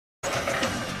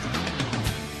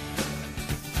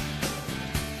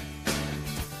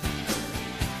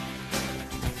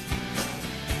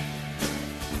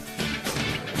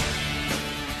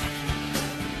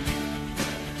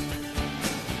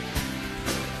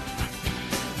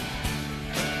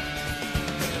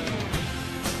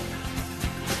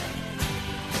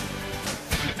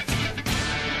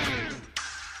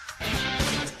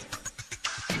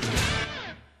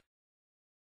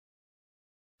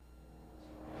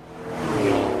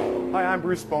I'm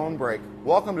Bruce Bonebrake.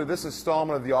 Welcome to this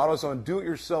installment of the AutoZone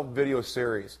Do-It-Yourself video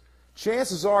series.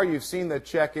 Chances are you've seen the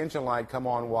check engine light come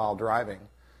on while driving.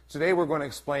 Today we're going to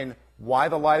explain why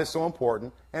the light is so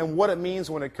important and what it means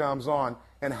when it comes on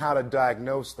and how to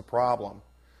diagnose the problem.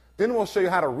 Then we'll show you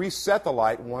how to reset the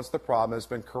light once the problem has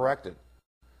been corrected.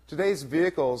 Today's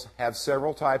vehicles have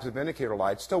several types of indicator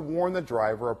lights to warn the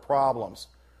driver of problems.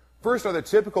 First are the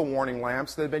typical warning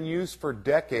lamps that have been used for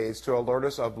decades to alert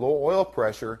us of low oil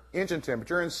pressure, engine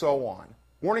temperature, and so on.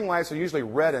 Warning lights are usually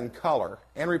red in color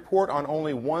and report on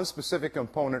only one specific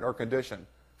component or condition.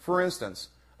 For instance,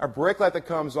 a brake light that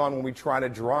comes on when we try to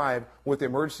drive with the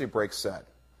emergency brake set.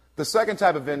 The second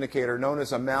type of indicator, known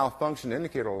as a malfunction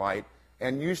indicator light,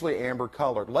 and usually amber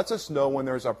colored, lets us know when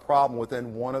there's a problem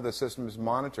within one of the systems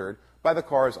monitored by the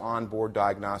car's onboard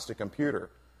diagnostic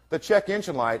computer. The check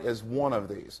engine light is one of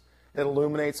these. It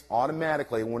illuminates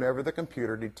automatically whenever the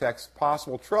computer detects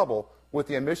possible trouble with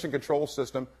the emission control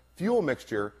system, fuel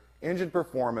mixture, engine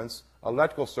performance,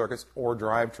 electrical circuits, or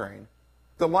drivetrain.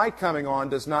 The light coming on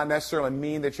does not necessarily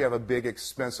mean that you have a big,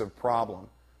 expensive problem.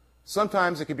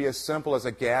 Sometimes it can be as simple as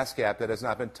a gas cap that has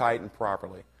not been tightened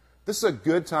properly. This is a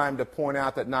good time to point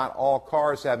out that not all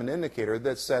cars have an indicator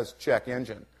that says check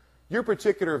engine. Your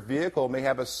particular vehicle may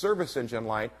have a service engine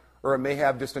light, or it may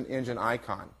have just an engine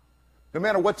icon. No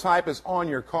matter what type is on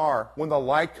your car, when the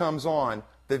light comes on,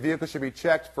 the vehicle should be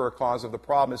checked for a cause of the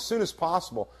problem as soon as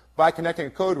possible by connecting a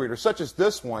code reader, such as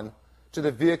this one, to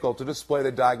the vehicle to display the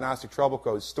diagnostic trouble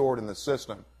code stored in the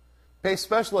system. Pay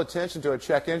special attention to a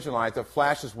check engine light that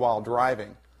flashes while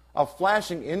driving. A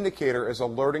flashing indicator is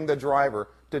alerting the driver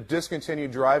to discontinue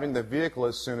driving the vehicle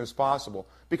as soon as possible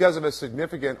because of a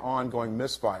significant ongoing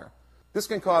misfire. This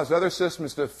can cause other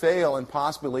systems to fail and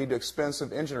possibly lead to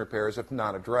expensive engine repairs if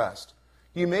not addressed.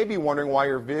 You may be wondering why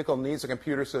your vehicle needs a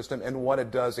computer system and what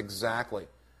it does exactly.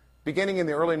 Beginning in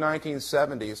the early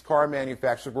 1970s, car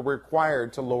manufacturers were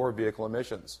required to lower vehicle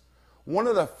emissions. One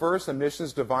of the first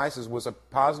emissions devices was a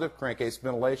positive crankcase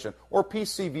ventilation, or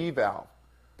PCV valve.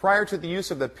 Prior to the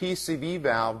use of the PCV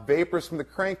valve, vapors from the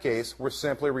crankcase were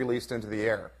simply released into the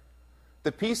air.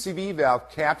 The PCV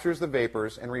valve captures the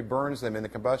vapors and reburns them in the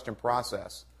combustion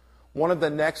process. One of the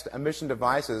next emission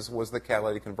devices was the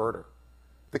catalytic converter.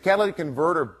 The catalytic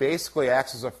converter basically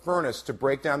acts as a furnace to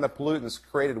break down the pollutants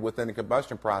created within the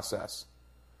combustion process.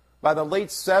 By the late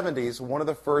 70s, one of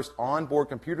the first onboard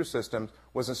computer systems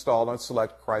was installed on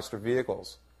select Chrysler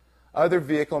vehicles. Other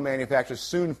vehicle manufacturers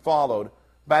soon followed.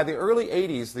 By the early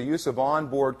 80s, the use of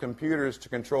onboard computers to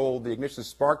control the ignition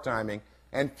spark timing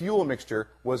and fuel mixture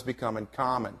was becoming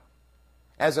common.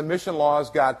 As emission laws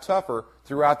got tougher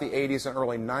throughout the 80s and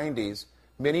early 90s,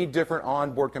 many different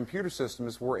onboard computer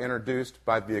systems were introduced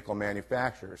by vehicle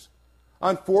manufacturers.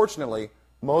 Unfortunately,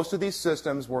 most of these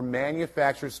systems were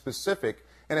manufacturer-specific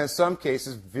and in some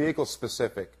cases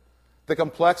vehicle-specific. The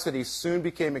complexity soon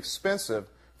became expensive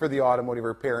for the automotive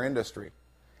repair industry.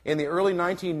 In the early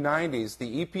 1990s,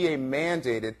 the EPA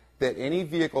mandated that any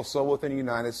vehicle sold within the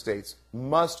United States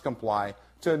must comply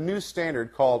to a new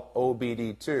standard called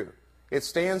OBD2. It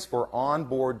stands for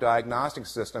Onboard Diagnostic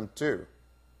System 2.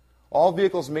 All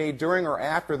vehicles made during or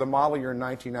after the model year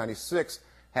 1996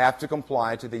 have to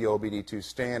comply to the OBD2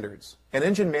 standards. An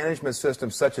engine management system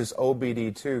such as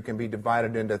OBD2 can be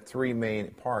divided into three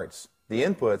main parts: the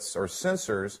inputs, or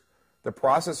sensors, the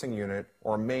processing unit,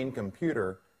 or main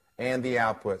computer, and the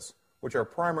outputs, which are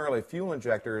primarily fuel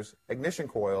injectors, ignition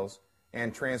coils,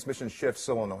 and transmission shift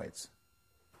solenoids.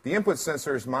 The input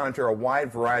sensors monitor a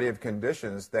wide variety of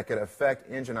conditions that could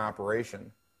affect engine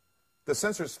operation. The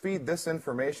sensors feed this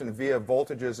information via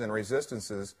voltages and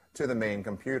resistances to the main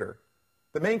computer.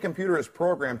 The main computer is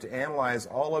programmed to analyze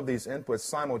all of these inputs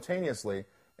simultaneously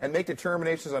and make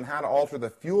determinations on how to alter the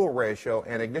fuel ratio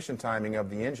and ignition timing of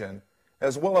the engine,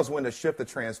 as well as when to shift the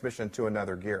transmission to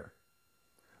another gear.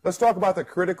 Let's talk about the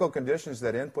critical conditions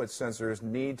that input sensors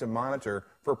need to monitor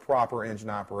for proper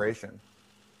engine operation.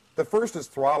 The first is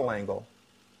throttle angle.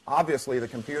 Obviously, the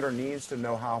computer needs to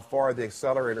know how far the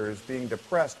accelerator is being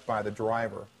depressed by the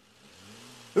driver.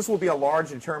 This will be a large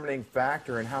determining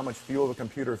factor in how much fuel the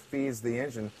computer feeds the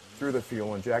engine through the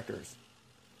fuel injectors.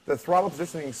 The throttle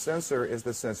positioning sensor is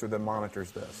the sensor that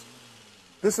monitors this.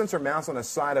 This sensor mounts on the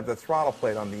side of the throttle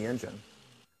plate on the engine.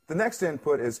 The next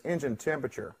input is engine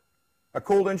temperature. A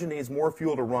cold engine needs more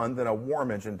fuel to run than a warm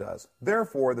engine does.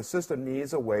 Therefore, the system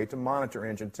needs a way to monitor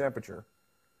engine temperature.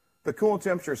 The coolant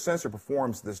temperature sensor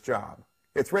performs this job.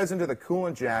 It threads into the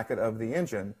coolant jacket of the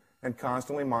engine and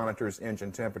constantly monitors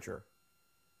engine temperature.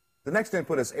 The next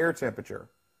input is air temperature.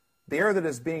 The air that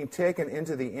is being taken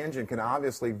into the engine can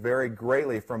obviously vary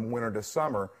greatly from winter to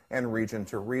summer and region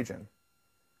to region.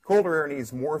 Colder air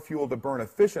needs more fuel to burn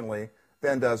efficiently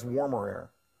than does warmer air.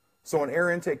 So an air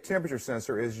intake temperature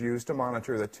sensor is used to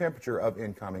monitor the temperature of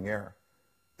incoming air.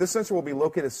 This sensor will be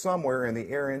located somewhere in the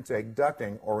air intake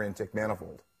ducting or intake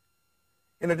manifold.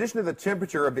 In addition to the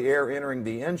temperature of the air entering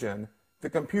the engine, the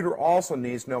computer also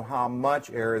needs to know how much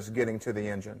air is getting to the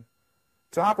engine.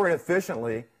 To operate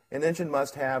efficiently, an engine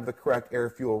must have the correct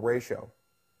air-fuel ratio.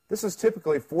 This is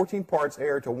typically 14 parts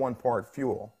air to 1 part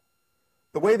fuel.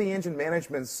 The way the engine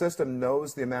management system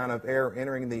knows the amount of air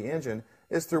entering the engine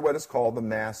is through what is called the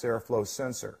mass airflow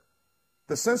sensor.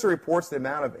 The sensor reports the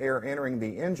amount of air entering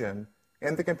the engine,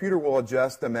 and the computer will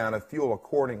adjust the amount of fuel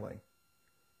accordingly.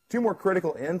 Two more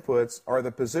critical inputs are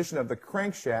the position of the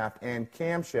crankshaft and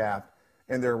camshaft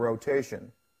and their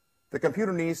rotation. The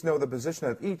computer needs to know the position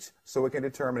of each so it can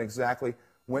determine exactly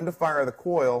when to fire the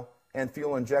coil and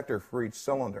fuel injector for each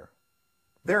cylinder.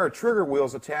 There are trigger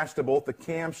wheels attached to both the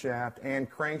camshaft and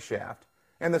crankshaft,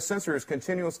 and the sensors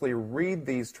continuously read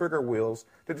these trigger wheels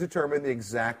to determine the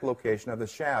exact location of the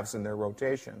shafts in their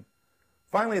rotation.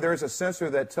 Finally, there is a sensor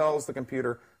that tells the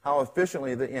computer how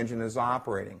efficiently the engine is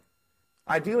operating.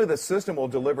 Ideally, the system will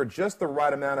deliver just the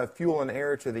right amount of fuel and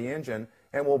air to the engine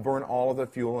and will burn all of the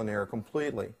fuel and air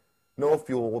completely. No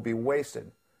fuel will be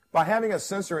wasted. By having a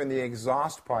sensor in the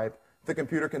exhaust pipe, the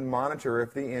computer can monitor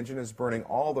if the engine is burning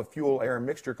all the fuel-air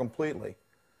mixture completely.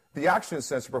 The oxygen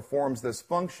sensor performs this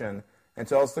function and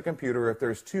tells the computer if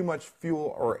there's too much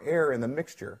fuel or air in the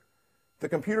mixture. The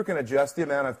computer can adjust the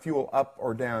amount of fuel up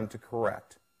or down to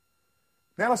correct.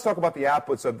 Now let's talk about the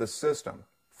outputs of the system.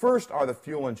 First are the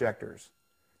fuel injectors.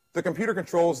 The computer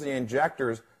controls the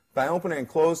injectors by opening and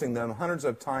closing them hundreds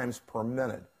of times per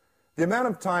minute. The amount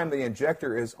of time the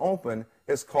injector is open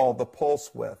is called the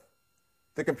pulse width.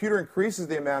 The computer increases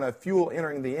the amount of fuel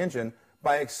entering the engine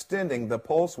by extending the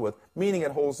pulse width, meaning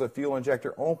it holds the fuel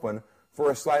injector open for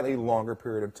a slightly longer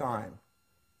period of time.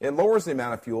 It lowers the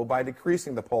amount of fuel by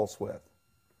decreasing the pulse width.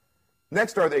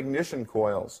 Next are the ignition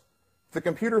coils. The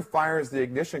computer fires the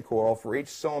ignition coil for each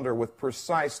cylinder with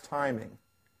precise timing.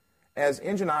 As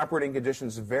engine operating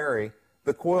conditions vary,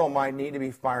 the coil might need to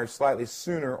be fired slightly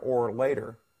sooner or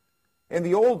later. In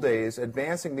the old days,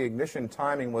 advancing the ignition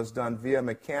timing was done via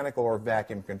mechanical or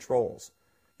vacuum controls.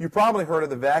 You probably heard of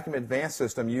the vacuum advance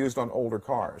system used on older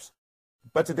cars.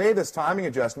 But today, this timing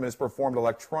adjustment is performed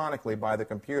electronically by the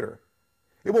computer.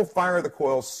 It will fire the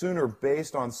coil sooner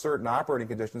based on certain operating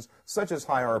conditions, such as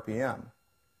high RPM.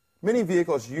 Many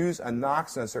vehicles use a knock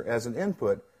sensor as an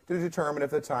input to determine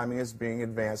if the timing is being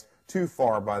advanced too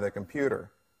far by the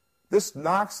computer. This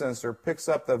knock sensor picks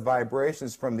up the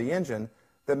vibrations from the engine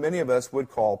that many of us would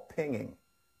call pinging.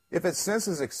 If it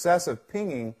senses excessive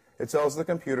pinging, it tells the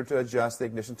computer to adjust the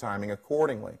ignition timing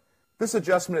accordingly. This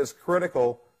adjustment is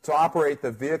critical to operate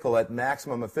the vehicle at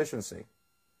maximum efficiency.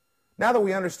 Now that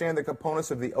we understand the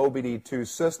components of the OBD2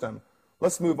 system,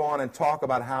 let's move on and talk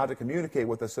about how to communicate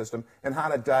with the system and how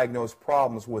to diagnose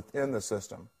problems within the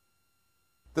system.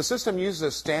 The system uses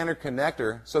a standard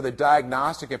connector so that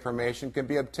diagnostic information can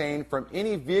be obtained from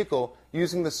any vehicle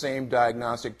using the same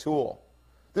diagnostic tool.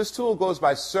 This tool goes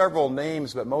by several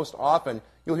names, but most often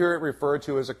you'll hear it referred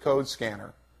to as a code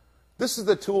scanner. This is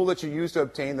the tool that you use to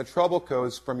obtain the trouble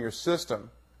codes from your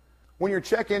system. When your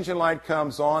check engine light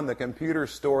comes on, the computer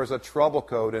stores a trouble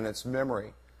code in its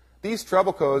memory. These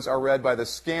trouble codes are read by the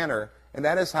scanner, and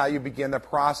that is how you begin the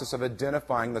process of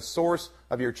identifying the source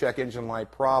of your check engine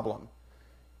light problem.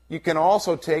 You can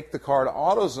also take the car to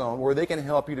AutoZone where they can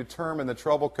help you determine the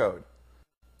trouble code.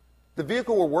 The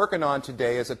vehicle we're working on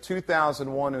today is a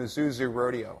 2001 Isuzu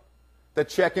Rodeo. The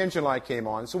check engine light came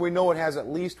on, so we know it has at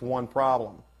least one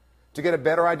problem. To get a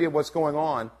better idea of what's going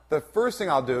on, the first thing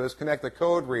I'll do is connect the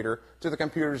code reader to the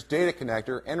computer's data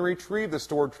connector and retrieve the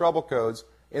stored trouble codes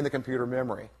in the computer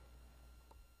memory.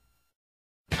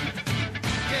 Get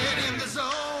in the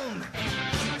zone,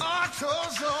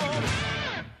 AutoZone.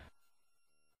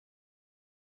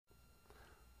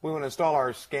 We want to install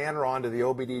our scanner onto the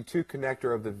OBD2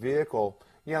 connector of the vehicle.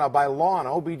 Now, by law on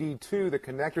OBD2, the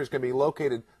connector is going to be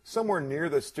located somewhere near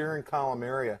the steering column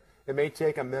area. It may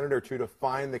take a minute or two to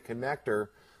find the connector.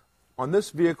 On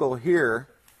this vehicle here,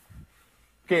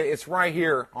 okay, it's right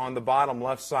here on the bottom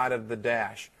left side of the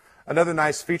dash. Another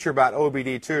nice feature about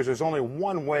OBD2 is there's only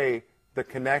one way the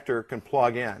connector can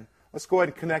plug in. Let's go ahead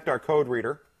and connect our code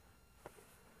reader.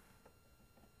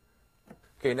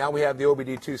 Okay, now we have the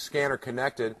OBD2 scanner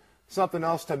connected. Something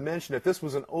else to mention, if this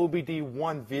was an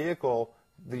OBD1 vehicle,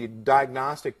 the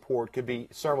diagnostic port could be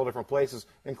several different places,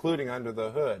 including under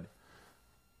the hood.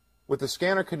 With the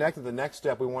scanner connected, the next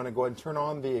step, we want to go ahead and turn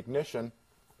on the ignition.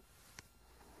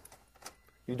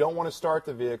 You don't want to start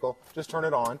the vehicle, just turn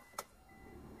it on.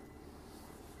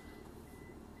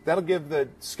 That'll give the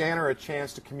scanner a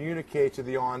chance to communicate to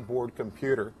the onboard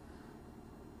computer.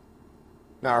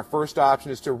 Now our first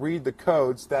option is to read the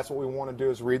codes. That's what we want to do,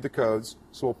 is read the codes.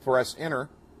 So we'll press enter.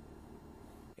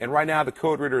 And right now the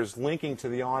code reader is linking to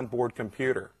the onboard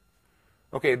computer.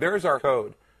 Okay, there's our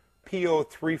code,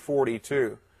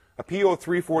 P0342. A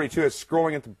P0342 is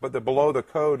scrolling at below the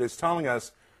code is telling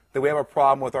us that we have a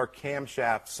problem with our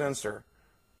camshaft sensor.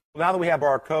 Now that we have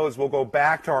our codes, we'll go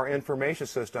back to our information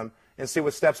system and see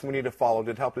what steps we need to follow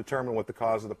to help determine what the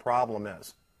cause of the problem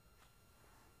is.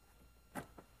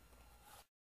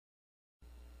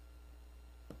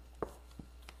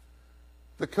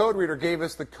 The code reader gave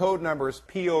us the code numbers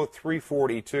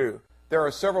P0342. There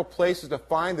are several places to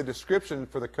find the description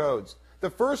for the codes. The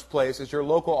first place is your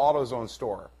local AutoZone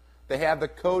store. They have the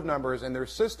code numbers in their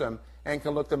system and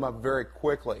can look them up very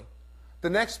quickly.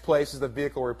 The next place is the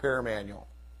vehicle repair manual.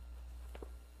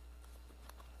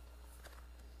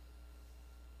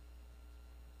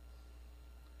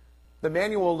 The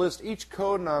manual will list each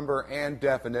code number and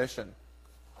definition.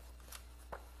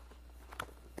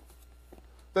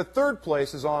 The third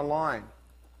place is online.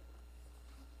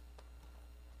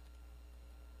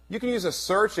 You can use a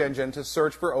search engine to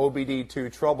search for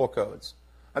OBD2 trouble codes.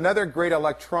 Another great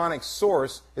electronic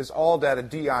source is AllData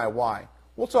DIY.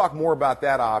 We'll talk more about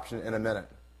that option in a minute.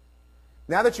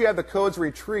 Now that you have the codes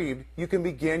retrieved, you can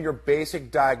begin your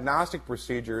basic diagnostic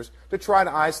procedures to try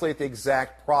to isolate the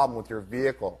exact problem with your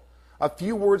vehicle. A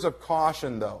few words of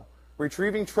caution, though.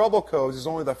 Retrieving trouble codes is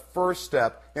only the first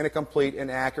step in a complete and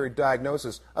accurate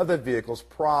diagnosis of the vehicle's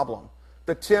problem.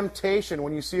 The temptation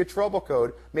when you see a trouble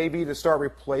code may be to start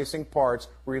replacing parts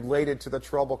related to the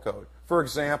trouble code. For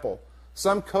example,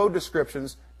 some code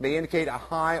descriptions may indicate a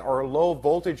high or low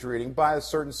voltage reading by a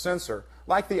certain sensor,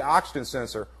 like the oxygen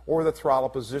sensor or the throttle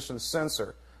position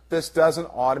sensor. This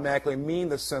doesn't automatically mean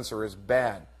the sensor is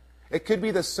bad. It could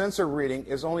be the sensor reading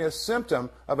is only a symptom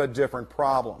of a different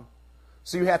problem.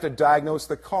 So you have to diagnose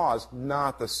the cause,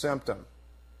 not the symptom.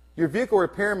 Your vehicle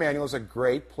repair manual is a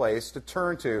great place to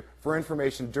turn to for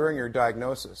information during your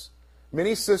diagnosis.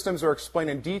 Many systems are explained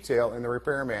in detail in the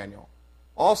repair manual.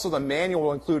 Also, the manual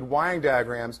will include wiring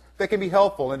diagrams that can be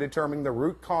helpful in determining the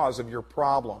root cause of your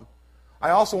problem. I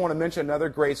also want to mention another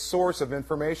great source of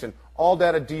information,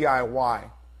 AllData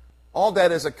DIY.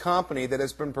 AllData is a company that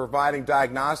has been providing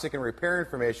diagnostic and repair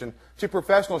information to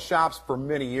professional shops for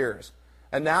many years.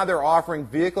 And now they're offering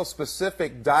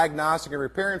vehicle-specific diagnostic and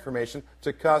repair information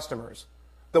to customers.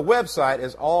 The website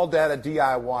is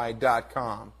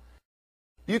alldatadiy.com.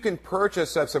 You can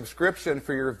purchase a subscription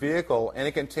for your vehicle, and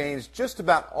it contains just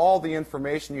about all the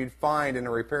information you'd find in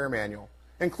a repair manual,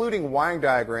 including wiring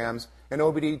diagrams and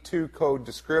OBD2 code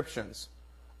descriptions.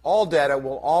 AllData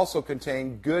will also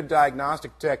contain good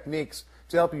diagnostic techniques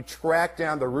to help you track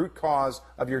down the root cause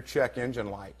of your check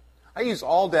engine light. I use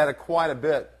AllData quite a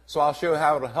bit, so I'll show you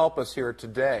how it will help us here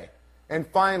today. And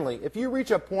finally, if you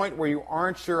reach a point where you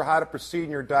aren't sure how to proceed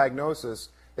in your diagnosis,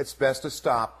 it's best to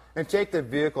stop and take the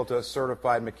vehicle to a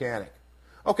certified mechanic.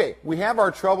 Okay, we have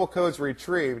our trouble codes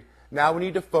retrieved. Now we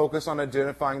need to focus on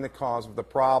identifying the cause of the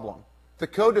problem. The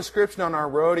code description on our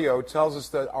rodeo tells us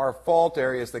that our fault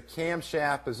area is the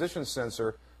camshaft position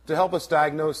sensor. To help us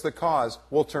diagnose the cause,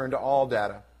 we'll turn to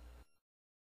AllData.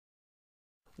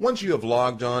 Once you have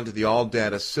logged on to the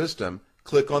AllData system,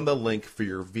 click on the link for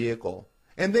your vehicle,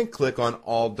 and then click on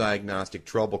All Diagnostic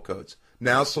Trouble Codes.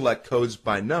 Now select Codes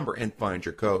by Number and find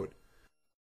your code.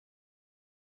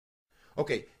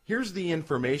 Okay, here's the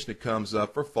information that comes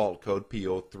up for fault code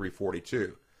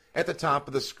P0342. At the top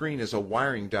of the screen is a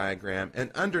wiring diagram,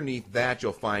 and underneath that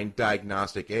you'll find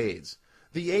diagnostic aids.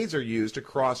 The aids are used to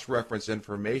cross-reference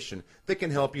information that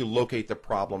can help you locate the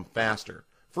problem faster.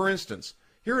 For instance,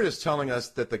 here it is telling us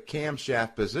that the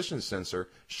camshaft position sensor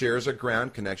shares a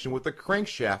ground connection with the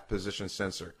crankshaft position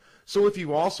sensor. So if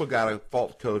you also got a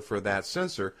fault code for that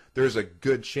sensor, there's a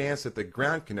good chance that the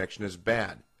ground connection is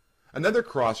bad. Another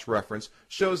cross-reference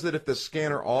shows that if the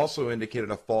scanner also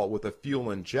indicated a fault with a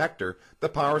fuel injector, the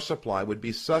power supply would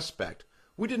be suspect.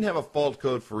 We didn't have a fault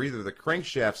code for either the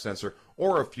crankshaft sensor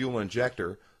or a fuel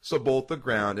injector, so both the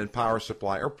ground and power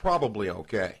supply are probably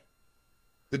okay.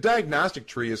 The diagnostic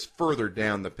tree is further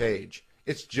down the page.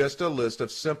 It's just a list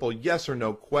of simple yes or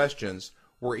no questions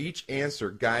where each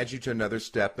answer guides you to another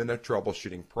step in the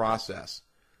troubleshooting process.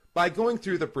 By going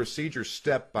through the procedure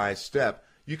step by step,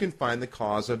 you can find the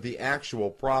cause of the actual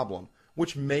problem,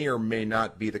 which may or may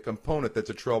not be the component that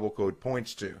the trouble code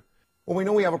points to. Well, we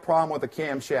know we have a problem with the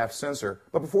camshaft sensor,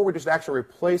 but before we just actually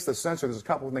replace the sensor, there's a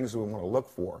couple of things we want to look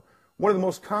for. One of the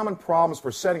most common problems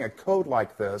for setting a code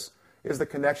like this is the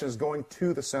connections going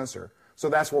to the sensor. So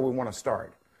that's where we want to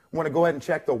start. We want to go ahead and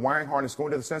check the wiring harness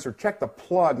going to the sensor. Check the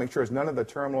plug, make sure none of the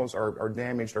terminals are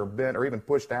damaged or bent or even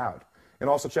pushed out. And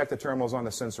also check the terminals on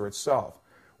the sensor itself.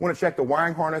 We want to check the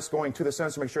wiring harness going to the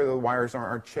sensor, make sure the wires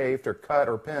aren't chafed or cut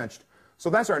or pinched. So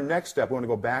that's our next step. We want to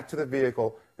go back to the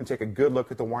vehicle and take a good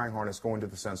look at the wiring harness going to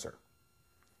the sensor.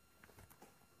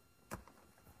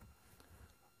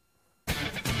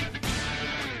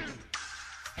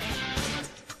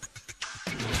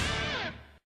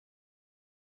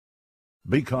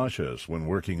 Be cautious when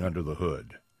working under the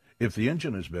hood. If the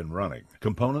engine has been running,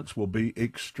 components will be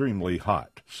extremely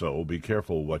hot, so be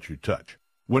careful what you touch.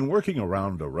 When working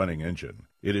around a running engine,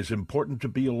 it is important to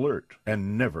be alert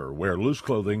and never wear loose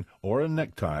clothing or a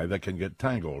necktie that can get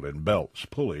tangled in belts,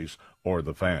 pulleys, or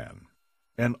the fan.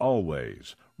 And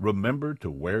always remember to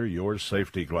wear your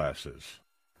safety glasses.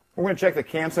 We're going to check the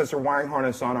cam sensor wiring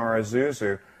harness on our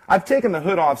Isuzu. I've taken the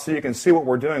hood off so you can see what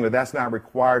we're doing, but that's not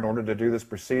required in order to do this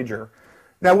procedure.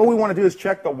 Now what we want to do is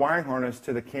check the wiring harness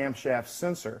to the camshaft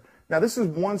sensor. Now this is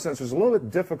one sensor. It's a little bit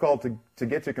difficult to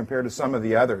get to compared to some of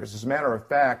the others. As a matter of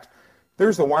fact,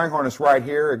 there's the wiring harness right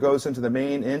here. It goes into the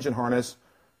main engine harness,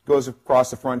 goes across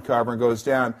the front cover and goes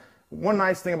down. One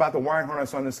nice thing about the wiring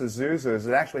harness on this Isuzu is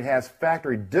it actually has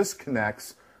factory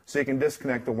disconnects so you can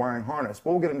disconnect the wiring harness.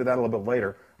 But we'll get into that a little bit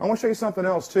later. I want to show you something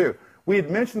else too. We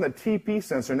had mentioned the TP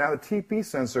sensor. Now the TP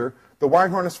sensor, the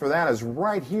wiring harness for that is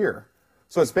right here.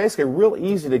 So it's basically real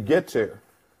easy to get to.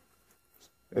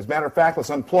 As a matter of fact, let's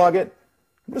unplug it.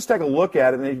 Just take a look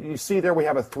at it. And you see there we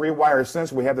have a 3-wire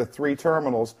sensor. We have the 3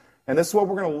 terminals. And this is what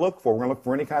we're going to look for. We're going to look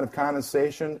for any kind of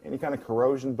condensation, any kind of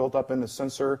corrosion built up in the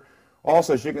sensor.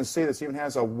 Also, as you can see, this even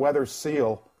has a weather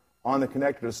seal on the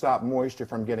connector to stop moisture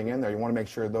from getting in there. You want to make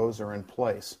sure those are in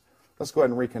place. Let's go ahead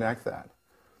and reconnect that.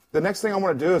 The next thing I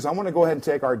want to do is I want to go ahead and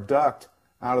take our duct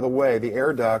out of the way, the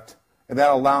air duct, and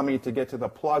that'll allow me to get to the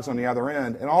plugs on the other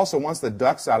end. And also, once the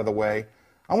duct's out of the way,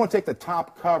 I want to take the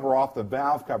top cover off the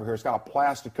valve cover here. It's got a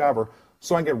plastic cover,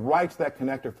 so I can get right to that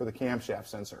connector for the camshaft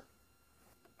sensor.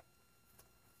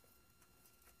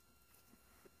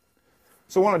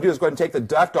 So what I want to do is go ahead and take the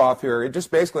duct off here. It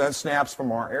just basically unsnaps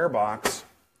from our air box.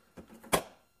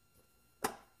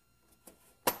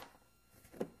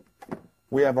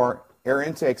 We have our air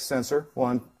intake sensor.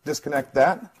 We'll disconnect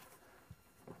that.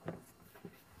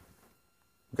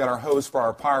 We've got our hose for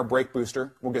our power brake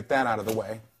booster. We'll get that out of the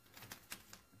way.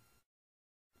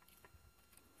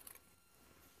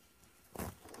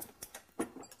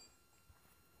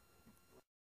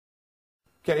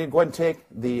 Okay, go ahead and take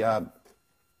the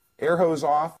air hose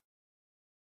off.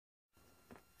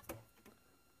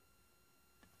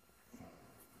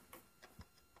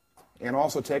 And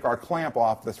also take our clamp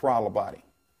off the throttle body.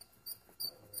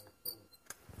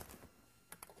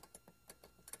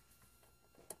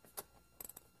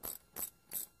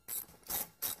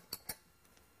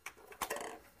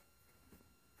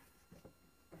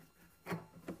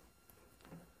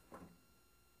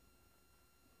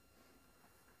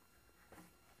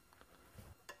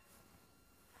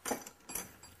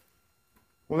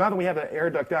 Well, now that we have the air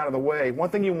duct out of the way, one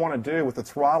thing you want to do with the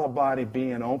throttle body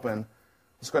being open,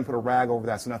 let's go ahead and put a rag over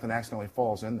that so nothing accidentally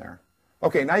falls in there.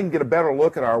 Okay, now you can get a better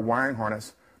look at our wiring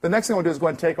harness. The next thing we'll do is go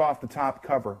ahead and take off the top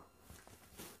cover.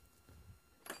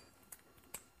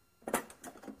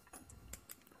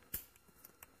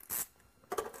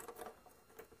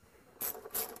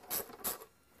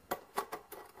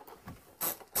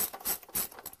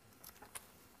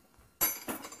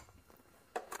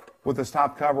 With this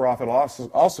top cover off, it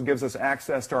also gives us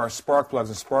access to our spark plugs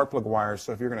and spark plug wires.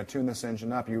 So if you're going to tune this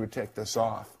engine up, you would take this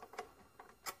off.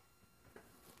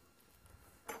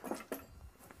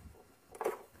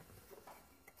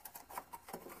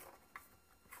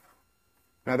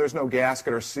 Now there's no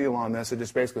gasket or seal on this. It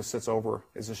just basically sits over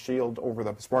as a shield over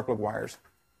the spark plug wires.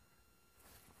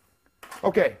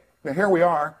 Okay, now here we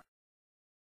are.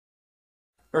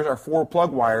 There's our 4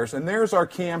 plug wires, and there's our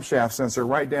camshaft sensor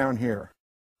right down here.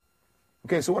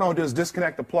 Okay, so what I want to do is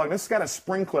disconnect the plug. This has got a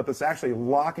spring clip that's actually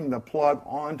locking the plug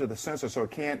onto the sensor so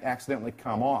it can't accidentally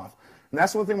come off. And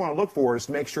that's one thing we want to look for is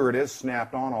to make sure it is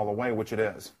snapped on all the way, which it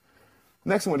is.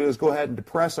 Next thing we'll do is go ahead and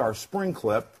depress our spring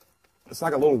clip. It's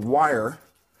like a little wire,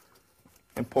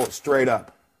 and pull it straight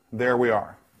up. There we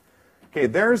are. Okay,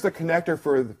 there's the connector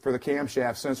for the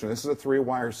camshaft sensor. This is a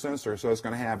 3-wire sensor, so it's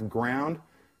going to have ground,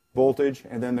 voltage,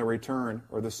 and then the return,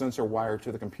 or the sensor wire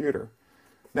to the computer.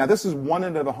 Now this is one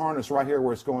end of the harness right here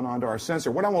where it's going onto our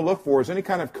sensor. What I want to look for is any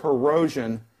kind of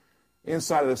corrosion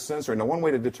inside of the sensor. Now one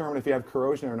way to determine if you have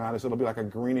corrosion or not is it'll be like a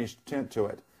greenish tint to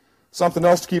it. Something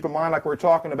else to keep in mind, like we're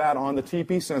talking about on the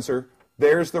TP sensor,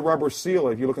 there's the rubber seal.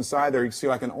 If you look inside there, you can see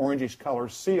like an orangish color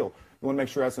seal. You want to make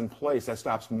sure that's in place. That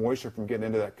stops moisture from getting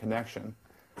into that connection.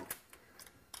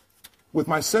 With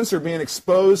my sensor being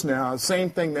exposed now, same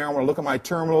thing there. I want to look at my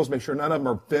terminals, make sure none of them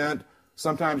are bent.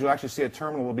 Sometimes you'll actually see a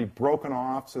terminal will be broken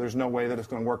off, so there's no way that it's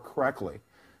going to work correctly.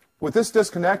 With this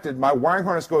disconnected, my wiring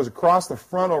harness goes across the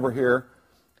front over here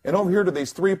and over here to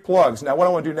these 3 plugs. Now what I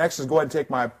want to do next is go ahead and take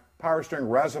my power steering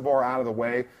reservoir out of the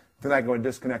way. Then I can go and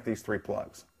disconnect these 3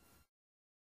 plugs.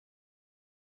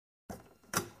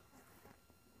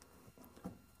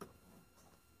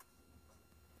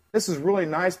 This is really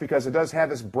nice because it does have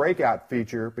this breakout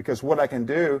feature, because what I can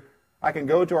do, I can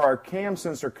go to our cam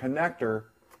sensor connector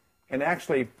and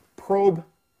actually probe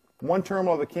one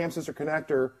terminal of the cam sensor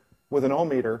connector with an ohm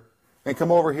meter and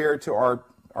come over here to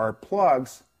our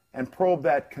plugs and probe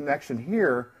that connection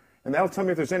here, and that'll tell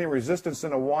me if there's any resistance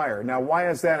in a wire. Now why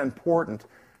is that important?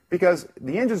 Because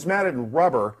the engine's mounted in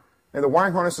rubber and the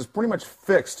wiring harness is pretty much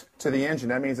fixed to the engine.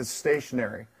 That means it's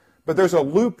stationary. But there's a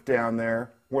loop down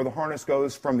there where the harness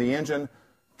goes from the engine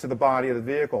to the body of the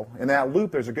vehicle. In that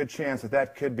loop, there's a good chance that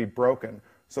that could be broken.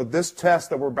 So this test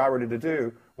that we're about ready to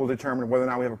do will determine whether or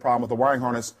not we have a problem with the wiring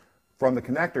harness from the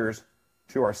connectors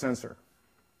to our sensor.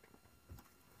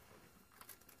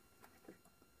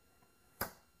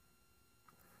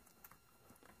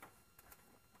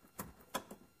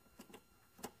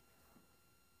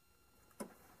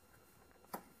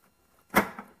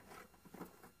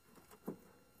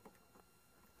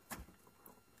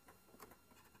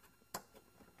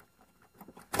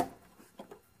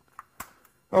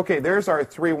 Okay, there's our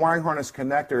 3 wiring harness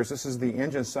connectors. This is the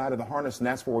engine side of the harness, and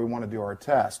that's where we want to do our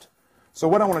test. So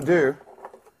what I want to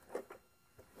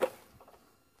do,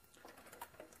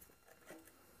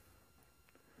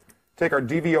 take our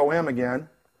DVOM again,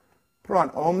 put it on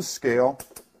ohms scale,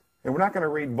 and we're not going to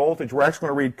read voltage, we're actually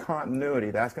going to read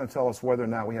continuity. That's going to tell us whether or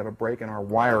not we have a break in our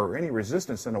wire or any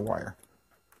resistance in a wire.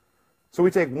 So we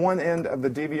take one end of the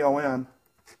DVOM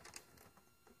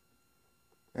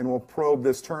and we'll probe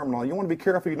this terminal. You want to be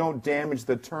careful you don't damage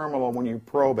the terminal when you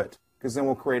probe it, because then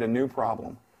we'll create a new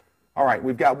problem. All right,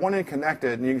 we've got one end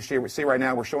connected, and you can see right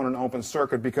now we're showing an open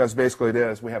circuit because basically it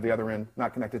is. We have the other end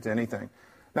not connected to anything.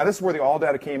 Now this is where the all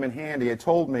data came in handy. It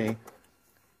told me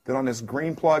that on this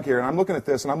green plug here, and I'm looking at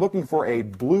this, and I'm looking for a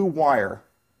blue wire.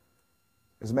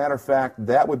 As a matter of fact,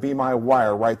 that would be my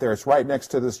wire right there. It's right next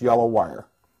to this yellow wire.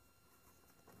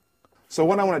 So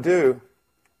what I want to do,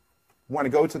 I want to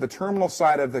go to the terminal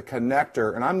side of the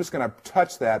connector, and I'm just going to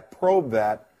touch that, probe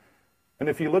that, and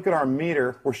if you look at our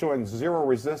meter, we're showing 0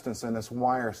 resistance in this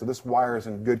wire, so this wire is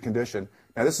in good condition.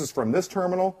 Now this is from this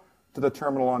terminal to the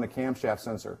terminal on the camshaft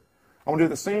sensor. I want to do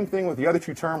the same thing with the other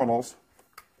 2 terminals.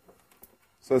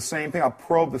 So the same thing, I'll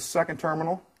probe the second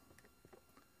terminal.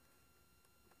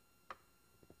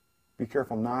 Be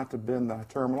careful not to bend the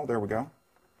terminal, there we go.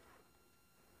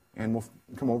 And we'll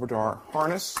come over to our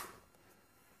harness.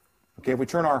 Okay, if we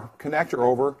turn our connector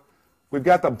over, we've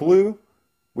got the blue,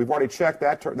 we've already checked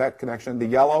that connection, the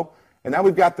yellow, and now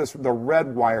we've got the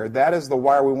red wire. That is the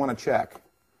wire we want to check.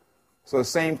 So the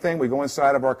same thing, we go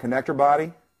inside of our connector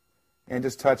body and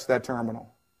just touch that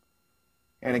terminal.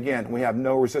 And again, we have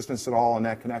no resistance at all in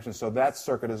that connection, so that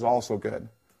circuit is also good.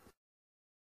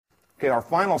 Okay, our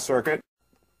final circuit,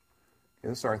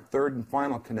 this is our third and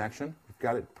final connection. We've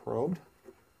got it probed.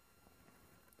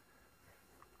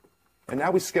 And now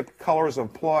we skipped colors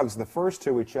of plugs. The first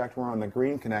 2 we checked were on the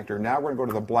green connector. Now we're going to go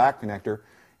to the black connector,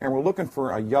 and we're looking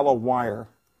for a yellow wire.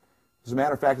 As a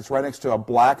matter of fact, it's right next to a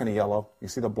black and a yellow. You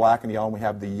see the black and yellow, and we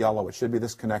have the yellow. It should be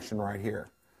this connection right here.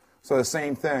 So the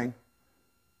same thing.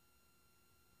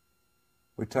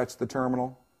 We touch the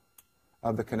terminal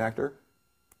of the connector,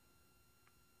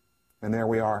 and there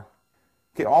we are.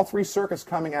 Okay, all 3 circuits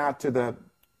coming out to the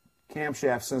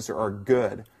camshaft sensor are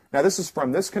good. Now this is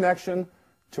from this connection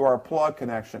to our plug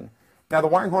connection. Now the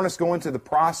wiring harness going to the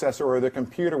processor or the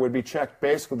computer would be checked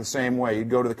basically the same way. You'd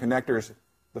go to the connectors,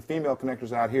 the female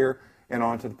connectors out here, and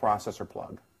onto the processor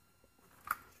plug.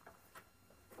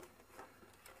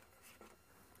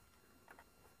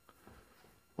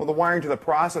 Well, the wiring to the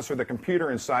processor, the computer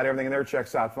inside, everything in there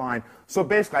checks out fine. So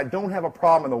basically, I don't have a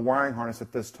problem in the wiring harness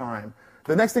at this time.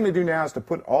 The next thing to do now is to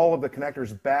put all of the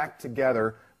connectors back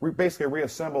together, basically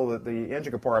reassemble the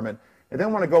engine compartment, and then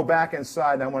I want to go back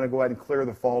inside and I want to go ahead and clear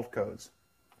the fault codes.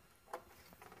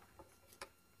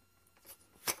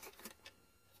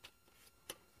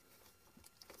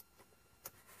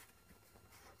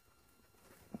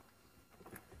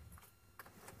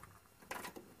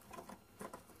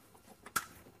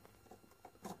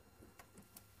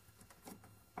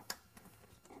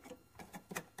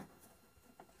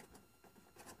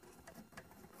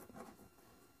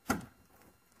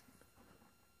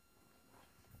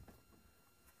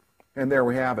 And there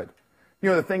we have it. You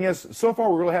know, the thing is, so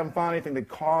far we really haven't found anything that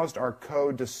caused our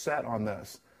code to set on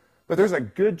this. But there's a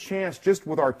good chance, just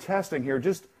with our testing here,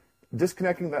 just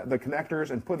disconnecting the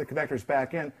connectors and putting the connectors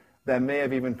back in, that may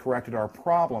have even corrected our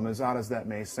problem, as odd as that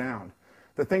may sound.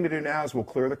 The thing to do now is we'll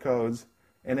clear the codes,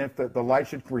 and if the light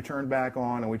should return back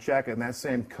on and we check it and that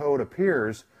same code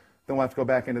appears, then we'll have to go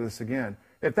back into this again.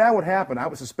 If that would happen, I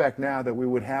would suspect now that we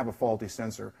would have a faulty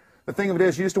sensor. The thing of it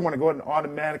is, you just don't want to go ahead and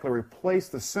automatically replace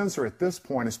the sensor at this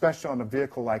point, especially on a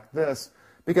vehicle like this,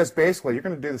 because basically you're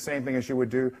going to do the same thing as you would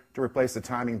do to replace the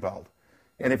timing belt.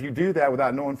 And if you do that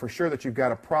without knowing for sure that you've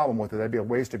got a problem with it, that'd be a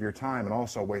waste of your time and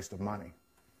also a waste of money.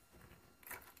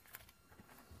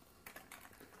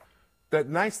 The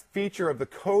nice feature of the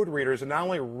code reader is it not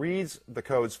only reads the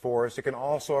codes for us, it can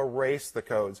also erase the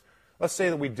codes. Let's say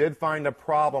that we did find a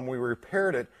problem, we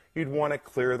repaired it, you'd want to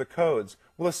clear the codes.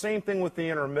 Well, the same thing with the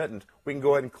intermittent. We can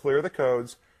go ahead and clear the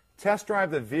codes, test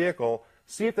drive the vehicle,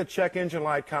 see if the check engine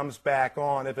light comes back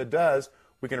on. If it does,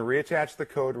 we can reattach the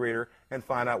code reader and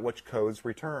find out which codes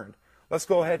returned. Let's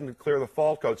go ahead and clear the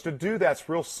fault codes. To do that, it's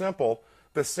real simple.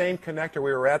 The same connector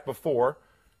we were at before,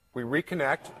 we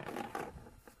reconnect.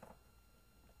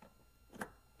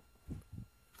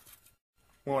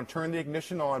 We want to turn the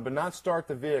ignition on, but not start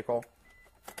the vehicle.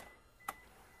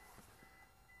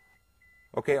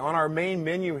 Okay, on our main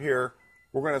menu here,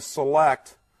 we're going to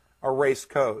select Erase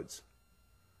Codes.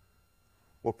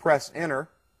 We'll press Enter.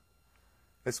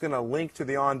 It's going to link to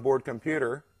the onboard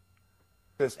computer.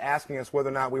 It's asking us whether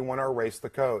or not we want to erase the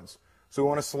codes. So we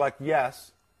want to select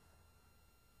Yes.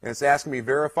 And it's asking me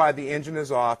verify the engine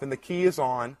is off and the key is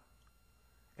on,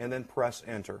 and then press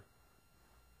Enter.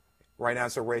 Right now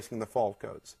it's erasing the fault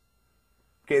codes.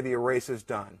 Okay, the erase is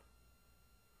done.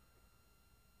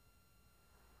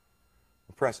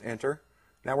 We'll press Enter.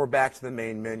 Now we're back to the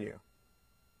main menu.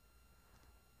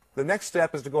 The next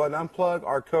step is to go ahead and unplug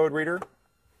our code reader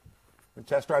and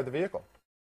test drive the vehicle.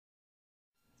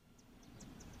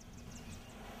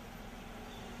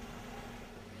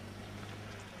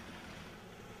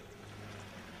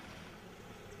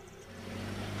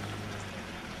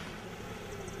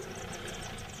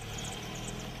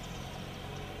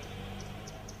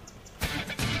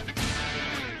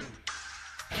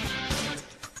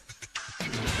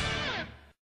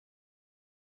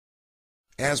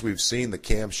 As we've seen, the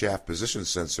camshaft position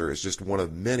sensor is just one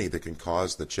of many that can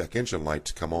cause the check engine light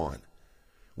to come on.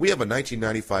 We have a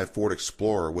 1995 Ford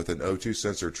Explorer with an O2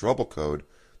 sensor trouble code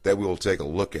that we will take a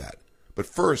look at. But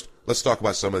first, let's talk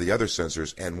about some of the other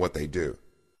sensors and what they do.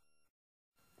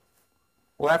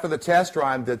 Well, after the test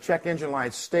drive, the check engine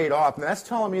light stayed off, and that's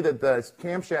telling me that the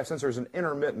camshaft sensor is an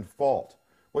intermittent fault.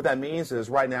 What that means is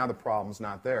right now the problem's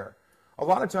not there. A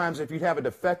lot of times, if you'd have a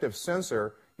defective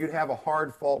sensor, you'd have a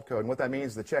hard fault code, and what that means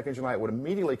is the check engine light would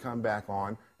immediately come back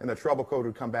on, and the trouble code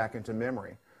would come back into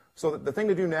memory. So the thing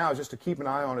to do now is just to keep an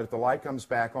eye on it. If the light comes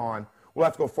back on, we'll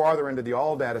have to go farther into the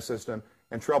all data system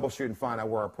and troubleshoot and find out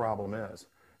where our problem is.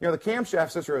 You know, the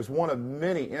camshaft sensor is one of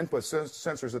many input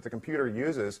sensors that the computer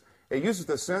uses. It uses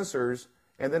the sensors,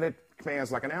 and then it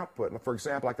commands like an output, for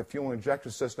example, like the fuel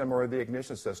injection system or the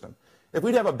ignition system. If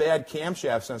we'd have a bad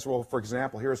camshaft sensor, well, for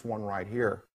example, here's one right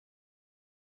here.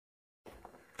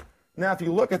 Now, if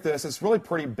you look at this, it's really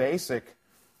pretty basic.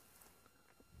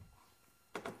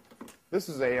 This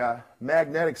is a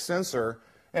magnetic sensor,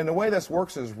 and the way this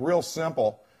works is real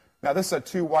simple. Now, this is a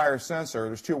two-wire sensor.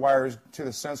 There's two wires to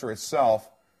the sensor itself,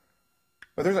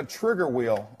 but there's a trigger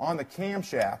wheel on the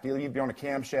camshaft. Either you'd be on a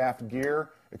camshaft gear,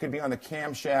 it could be on the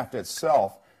camshaft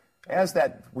itself. As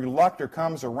that reluctor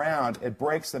comes around, it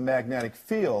breaks the magnetic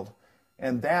field,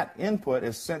 and that input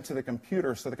is sent to the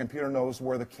computer so the computer knows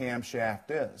where the camshaft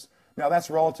is. Now, that's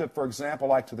relative, for example,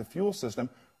 like to the fuel system,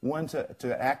 when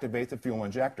to activate the fuel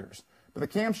injectors. But the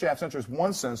camshaft sensor is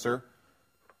one sensor.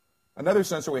 Another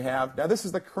sensor we have, now this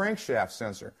is the crankshaft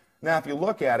sensor. Now, if you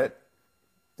look at it,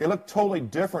 they look totally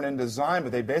different in design,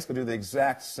 but they basically do the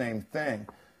exact same thing.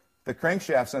 The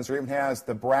crankshaft sensor even has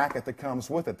the bracket that comes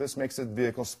with it. This makes it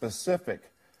vehicle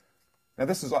specific. Now,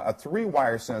 this is a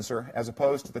three-wire sensor as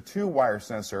opposed to the two-wire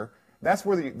sensor. That's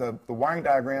where the wiring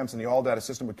diagrams and the all data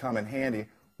system would come in handy,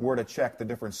 where to check the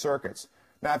different circuits.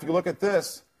 Now, if you look at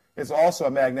this, it's also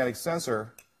a magnetic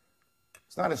sensor.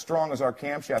 It's not as strong as our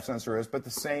camshaft sensor is, but the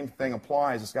same thing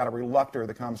applies. It's got a reluctor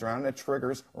that comes around and it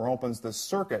triggers or opens the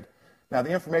circuit. Now,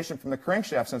 the information from the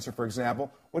crankshaft sensor, for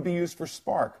example, would be used for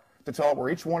spark to tell it where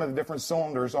each one of the different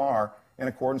cylinders are in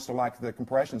accordance to like the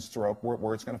compression stroke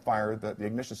where it's going to fire the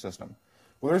ignition system.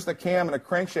 Well, there's the cam and the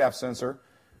crankshaft sensor.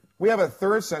 We have a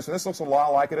third sensor. This looks a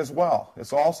lot like it as well.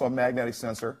 It's also a magnetic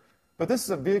sensor. But this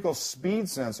is a vehicle speed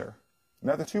sensor,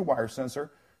 another two-wire sensor.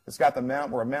 It's got the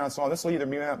mount where it mounts on. This will either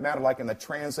be mounted like in the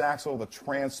transaxle, the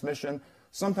transmission.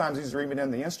 Sometimes these are even in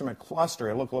the instrument cluster.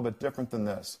 It'll look a little bit different than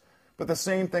this. But the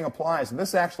same thing applies. And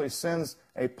this actually sends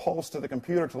a pulse to the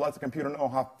computer to let the computer know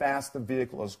how fast the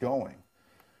vehicle is going.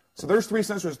 So there's 3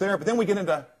 sensors there, but then we get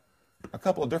into a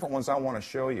couple of different ones I want to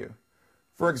show you.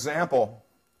 For example,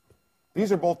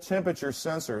 these are both temperature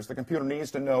sensors. The computer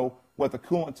needs to know what the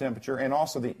coolant temperature and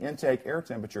also the intake air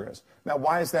temperature is. Now,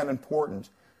 why is that important?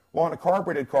 Well, in a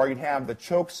carbureted car, you'd have the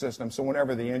choke system, so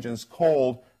whenever the engine's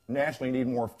cold, naturally you need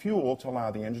more fuel to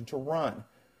allow the engine to run.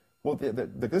 Well,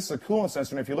 this is a coolant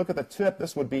sensor, and if you look at the tip,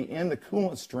 this would be in the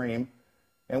coolant stream,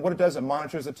 and what it does, it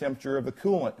monitors the temperature of the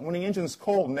coolant. And when the engine's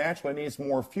cold, naturally it needs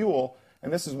more fuel,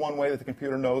 and this is one way that the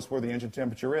computer knows where the engine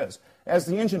temperature is. As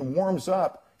the engine warms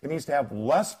up, it needs to have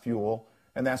less fuel,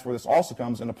 and that's where this also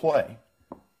comes into play.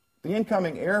 The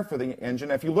incoming air for the engine,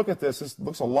 if you look at this, this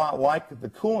looks a lot like the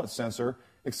coolant sensor,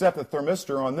 except the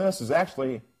thermistor on this is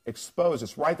actually exposed.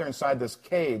 It's right there inside this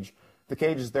cage. The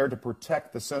cage is there to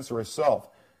protect the sensor itself.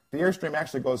 The airstream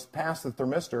actually goes past the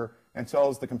thermistor and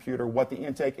tells the computer what the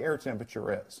intake air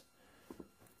temperature is.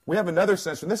 We have another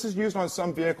sensor. This is used on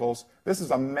some vehicles. This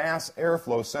is a mass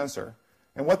airflow sensor.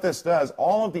 And what this does,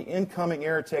 all of the incoming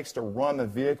air it takes to run the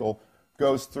vehicle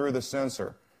goes through the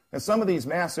sensor. And some of these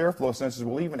mass airflow sensors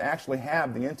will even actually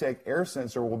have the intake air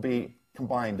sensor will be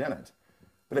combined in it.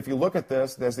 But if you look at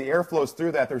this, as the air flows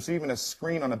through that, there's even a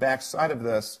screen on the back side of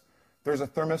this. There's a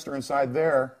thermistor inside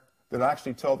there that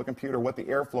actually tell the computer what the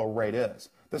airflow rate is.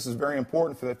 This is very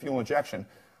important for the fuel injection.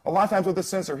 A lot of times with this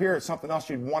sensor here, it's something else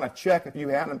you'd want to check if you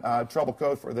had a trouble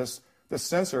code for this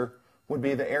sensor would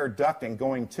be the air ducting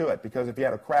going to it, because if you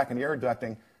had a crack in the air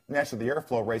ducting, naturally the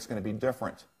airflow rate is going to be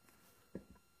different.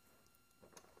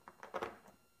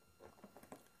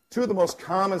 Two of the most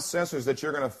common sensors that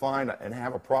you're going to find and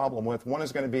have a problem with, one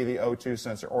is going to be the O2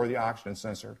 sensor or the oxygen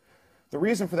sensor. The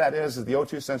reason for that is the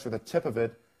O2 sensor, the tip of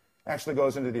it, actually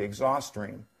goes into the exhaust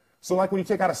stream. So like when you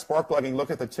take out a spark plug and you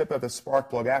look at the tip of the spark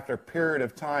plug, after a period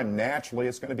of time, naturally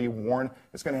it's going to be worn.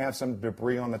 It's going to have some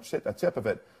debris on the tip of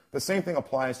it. The same thing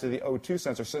applies to the O2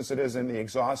 sensor since it is in the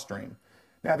exhaust stream.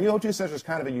 Now the O2 sensor is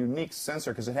kind of a unique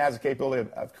sensor because it has the capability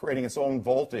of creating its own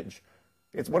voltage.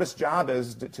 What its job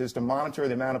is to monitor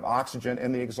the amount of oxygen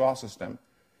in the exhaust system.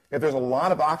 If there's a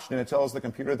lot of oxygen, it tells the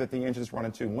computer that the engine is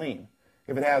running too lean.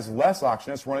 If it has less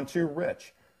oxygen, it's running too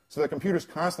rich. So the computer's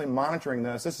constantly monitoring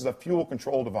this. This is a fuel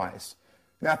control device.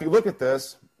 Now, if you look at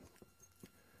this,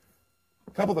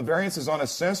 a couple of the variances on a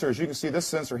sensor, as you can see, this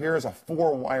sensor here is a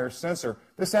 4-wire sensor.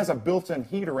 This has a built-in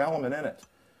heater element in it.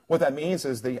 What that means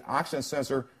is the oxygen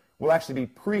sensor will actually be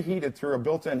preheated through a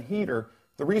built-in heater.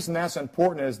 The reason that's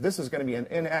important is this is going to be an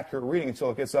inaccurate reading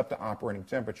until it gets up to operating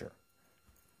temperature.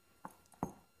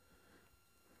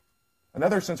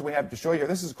 Another sensor we have to show you here,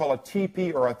 this is called a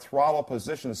TP or a throttle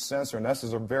position sensor, and this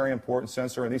is a very important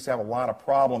sensor, and these have a lot of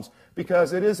problems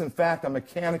because it is in fact a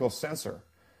mechanical sensor.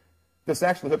 This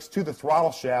actually hooks to the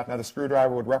throttle shaft. Now the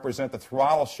screwdriver would represent the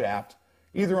throttle shaft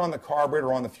either on the carburetor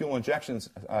or on the fuel injection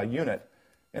unit,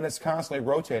 and it's constantly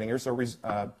rotating. There's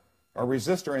a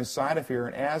resistor inside of here,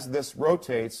 and as this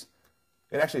rotates,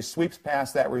 it actually sweeps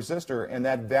past that resistor, and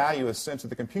that value is sent to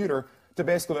the computer to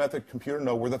basically let the computer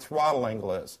know where the throttle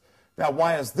angle is. Now,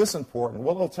 why is this important?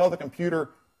 Well, it'll tell the computer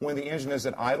when the engine is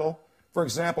at idle. For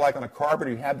example, like on a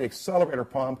carburetor, you have the accelerator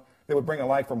pump that would bring a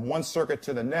light from one circuit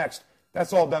to the next.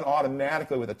 That's all done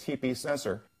automatically with a TP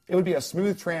sensor. It would be a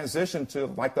smooth transition to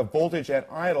like the voltage at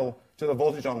idle to the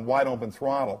voltage on wide open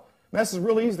throttle. And this is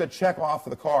really easy to check off for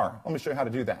the car. Let me show you how to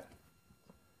do that.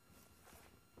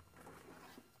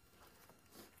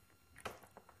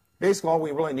 Basically, all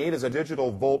we really need is a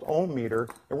digital volt ohm meter,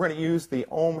 and we're going to use the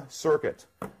ohm circuit.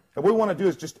 And what we want to do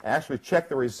is just actually check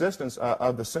the resistance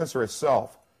of the sensor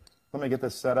itself. Let me get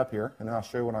this set up here, and then I'll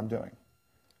show you what I'm doing.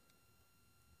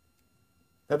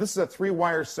 Now, this is a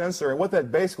 3-wire sensor, and what that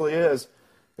basically is,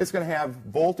 it's going to have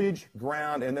voltage,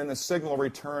 ground, and then the signal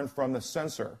return from the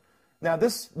sensor. Now,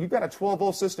 you've got a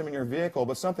 12-volt system in your vehicle,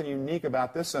 but something unique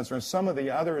about this sensor, and some of the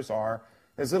others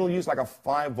is it'll use like a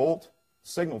 5-volt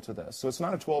signal to this. So it's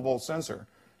not a 12-volt sensor.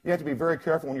 You have to be very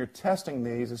careful when you're testing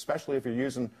these, especially if you're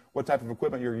using what type of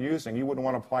equipment you're using. You wouldn't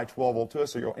want to apply 12 volt to it,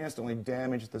 so you'll instantly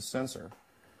damage the sensor.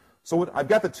 So I've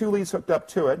got the 2 leads hooked up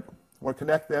to it. We'll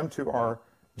connect them to our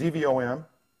DVOM.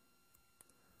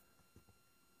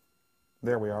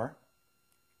 There we are.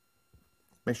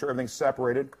 Make sure everything's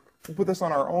separated. We'll put this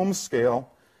on our ohm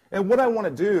scale. And what I want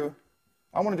to do,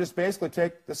 I want to just basically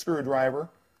take the screwdriver,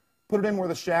 put it in where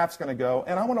the shaft's going to go,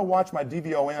 and I want to watch my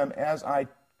DVOM as I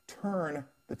turn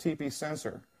the TP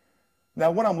sensor. Now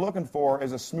what I'm looking for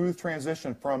is a smooth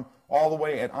transition from all the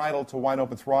way at idle to wide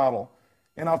open throttle.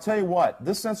 And I'll tell you what,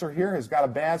 this sensor here has got a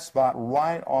bad spot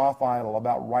right off idle,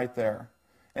 about right there.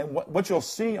 And what you'll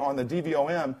see on the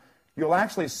DVOM, you'll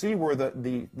actually see where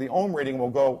the ohm reading will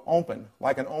go open,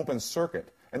 like an open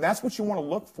circuit. And that's what you want to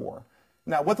look for.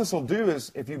 Now, what this will do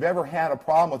is, if you've ever had a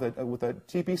problem with a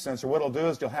TP sensor, what it'll do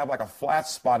is you'll have like a flat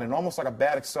spot and almost like a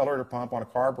bad accelerator pump on a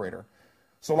carburetor.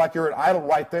 So like you're at idle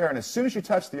right there, and as soon as you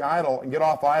touch the idle and get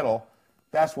off idle,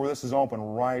 that's where this is open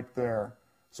right there.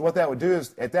 So what that would do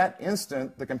is, at that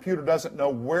instant, the computer doesn't know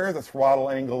where the throttle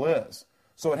angle is.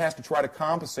 So it has to try to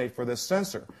compensate for this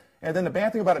sensor. And then the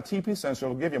bad thing about a TP sensor,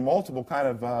 it'll give you multiple kind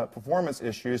of performance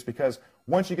issues, because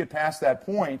once you get past that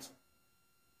point,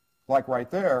 like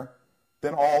right there,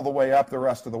 then all the way up the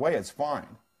rest of the way, it's fine.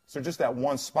 So just that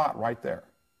one spot right there.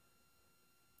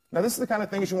 Now, this is the kind of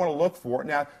things you want to look for.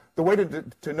 Now, the way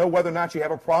to know whether or not you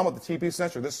have a problem with the TP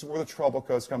sensor, this is where the trouble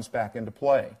codes comes back into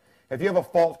play. If you have a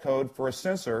fault code for a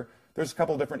sensor, there's a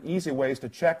couple of different easy ways to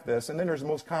check this, and then there's the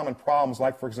most common problems,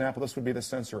 like, for example, this would be the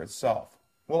sensor itself.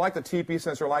 Well, like the TP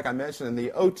sensor, like I mentioned,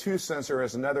 the O2 sensor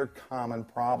is another common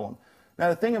problem. Now,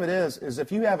 the thing of it is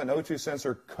if you have an O2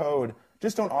 sensor code,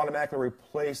 just don't automatically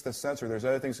replace the sensor. There's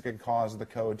other things that can cause the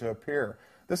code to appear.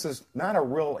 This is not a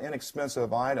real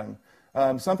inexpensive item.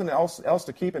 Something else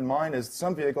to keep in mind is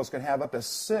some vehicles can have up to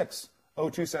 6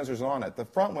 O2 sensors on it. The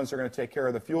front ones are going to take care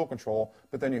of the fuel control,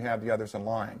 but then you have the others in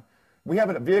line. We have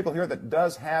a vehicle here that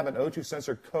does have an O2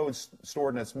 sensor code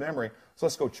stored in its memory, so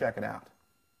let's go check it out.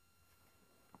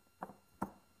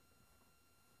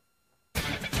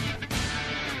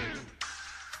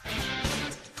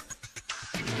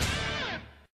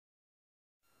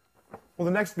 Well,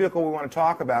 the next vehicle we want to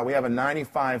talk about, we have a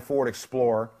 95 Ford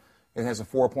Explorer. It has a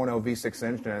 4.0 V6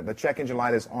 engine in it. The check engine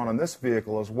light is on this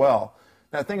vehicle as well.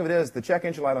 Now, the thing of it is, the check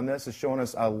engine light on this is showing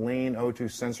us a lean O2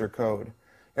 sensor code.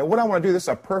 And what I want to do, this is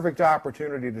a perfect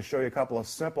opportunity to show you a couple of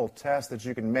simple tests that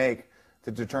you can make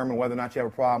to determine whether or not you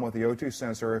have a problem with the O2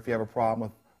 sensor, or if you have a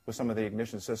problem with some of the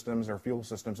ignition systems or fuel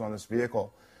systems on this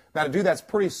vehicle. Now, to do that's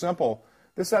pretty simple.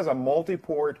 This has a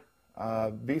multi-port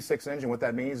V6 engine. What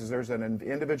that means is there's an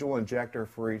individual injector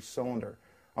for each cylinder.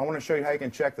 I want to show you how you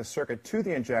can check the circuit to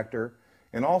the injector,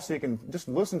 and also you can just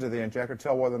listen to the injector,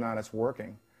 tell whether or not it's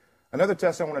working. Another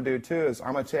test I want to do too is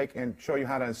I'm going to take and show you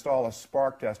how to install a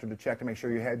spark tester to check to make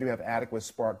sure you do have adequate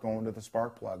spark going to the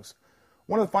spark plugs.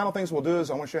 One of the final things we'll do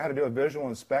is I want to show you how to do a visual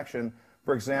inspection.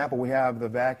 For example, we have the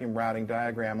vacuum routing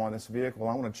diagram on this vehicle.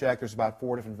 I want to check there's about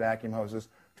 4 different vacuum hoses.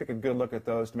 Take a good look at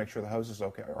those to make sure the hoses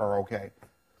are okay.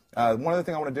 One other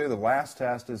thing I want to do, the last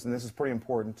test is, and this is pretty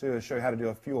important too, is show you how to do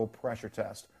a fuel pressure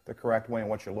test the correct way and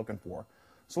what you're looking for.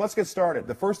 So let's get started.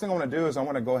 The first thing I want to do is I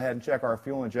want to go ahead and check our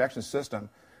fuel injection system.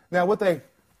 Now, what they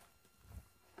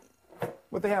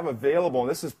have available, and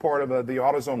this is part of the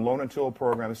AutoZone Loan and Tool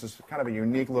program. This is kind of a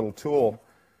unique little tool.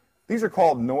 These are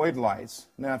called Noid lights.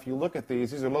 Now, if you look at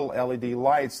these are little LED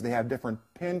lights. They have different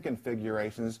pin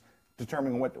configurations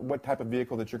determining what type of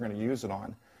vehicle that you're going to use it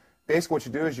on. Basically, what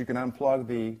you do is you can unplug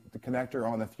the connector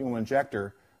on the fuel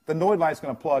injector. The Noid light's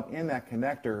going to plug in that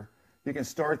connector. You can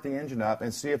start the engine up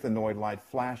and see if the Noid light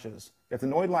flashes. If the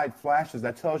Noid light flashes,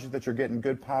 that tells you that you're getting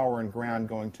good power and ground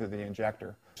going to the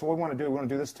injector. So what we want to do, we want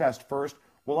to do this test first.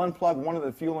 We'll unplug one of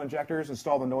the fuel injectors,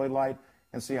 install the Noid light,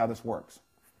 and see how this works.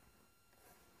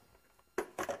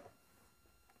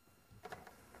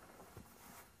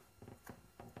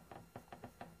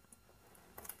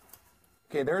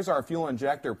 Okay, there's our fuel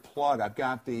injector plug. I've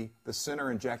got the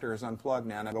center injector is unplugged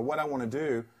now. But what I want to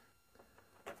do,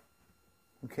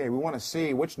 okay, we want to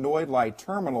see which Noid light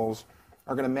terminals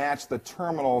are going to match the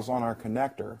terminals on our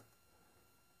connector.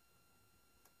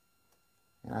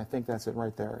 And I think that's it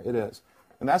right there. It is.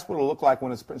 And that's what it'll look like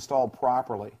when it's installed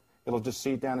properly. It'll just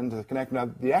seat down into the connector. Now,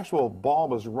 the actual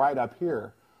bulb is right up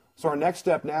here. So our next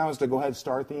step now is to go ahead and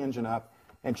start the engine up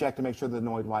and check to make sure the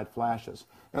Noid light flashes.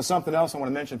 Now, something else I want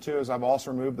to mention too is I've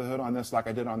also removed the hood on this like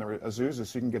I did on the Azusa,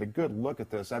 so you can get a good look at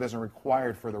this. That isn't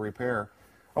required for the repair.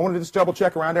 I want to just double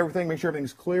check around everything, make sure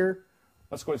everything's clear.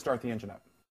 Let's go ahead and start the engine up.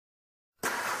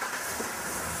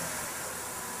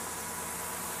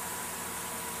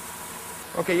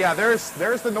 Okay, yeah, there's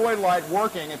the Noid light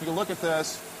working. If you look at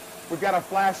this, we've got a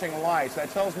flashing light. So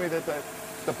that tells me that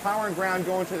the power and ground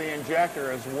going to the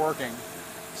injector is working.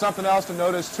 Something else to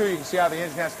notice too, you can see how the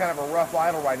engine has kind of a rough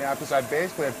idle right now because I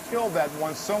basically have killed that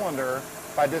one cylinder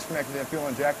by disconnecting the fuel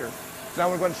injector. So now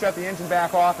we're going to shut the engine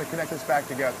back off and connect this back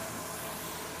together.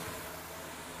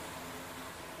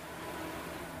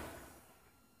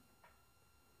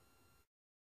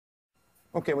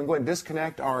 Okay, we can go ahead and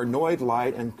disconnect our Noid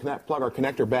light and plug our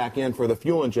connector back in for the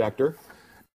fuel injector.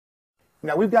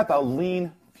 Now we've got the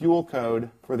lean fuel code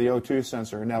for the O2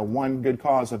 sensor. Now, one good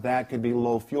cause of that could be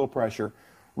low fuel pressure.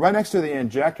 Right next to the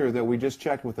injector that we just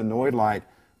checked with the Noid light,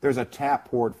 there's a tap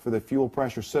port for the fuel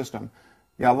pressure system.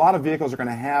 Yeah, a lot of vehicles are going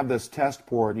to have this test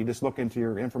port. You just look into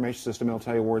your information system, it'll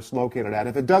tell you where it's located at.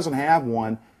 If it doesn't have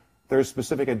one, there's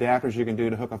specific adapters you can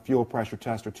do to hook a fuel pressure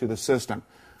tester to the system.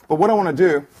 But what I want to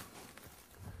do,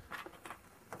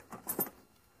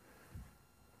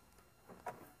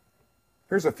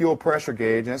 here's a fuel pressure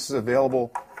gauge, and this is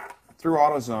available through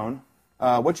AutoZone.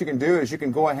 What you can do is you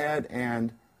can go ahead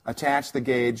and attach the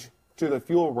gauge to the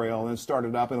fuel rail and start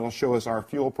it up, and it'll show us our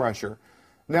fuel pressure.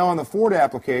 Now on the Ford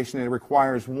application, it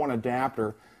requires one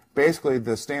adapter. Basically,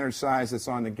 the standard size that's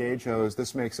on the gauge hose,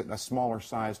 this makes it a smaller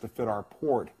size to fit our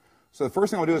port. So the first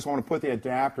thing I'll do is I want to put the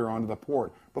adapter onto the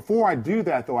port. Before I do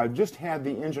that, though, I've just had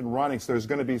the engine running, so there's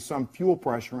going to be some fuel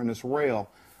pressure in this rail.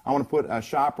 I want to put a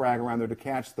shop rag around there to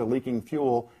catch the leaking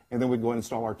fuel, and then we can go ahead and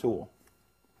install our tool.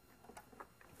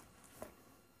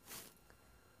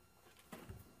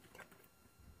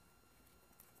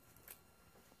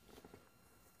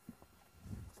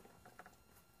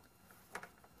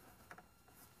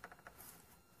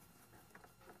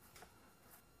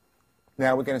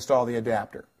 Now we can install the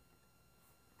adapter.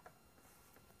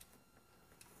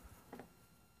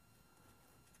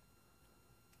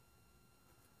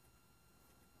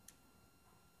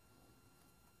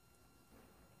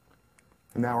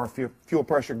 And now our fuel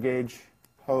pressure gauge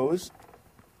hose.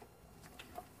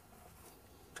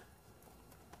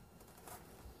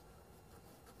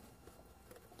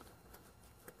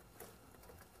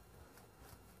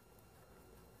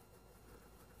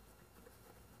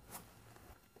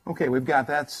 Okay, we've got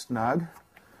that snug.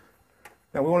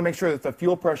 Now we want to make sure that the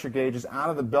fuel pressure gauge is out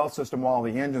of the belt system while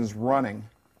the engine's running.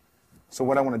 So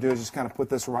what I want to do is just kind of put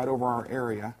this right over our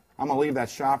area. I'm going to leave that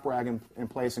shop rag in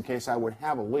place in case I would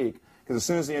have a leak, because as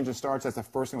soon as the engine starts, that's the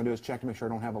first thing I'm going to do is check to make sure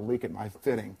I don't have a leak at my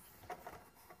fitting.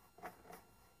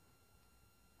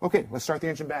 Okay, let's start the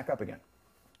engine back up again.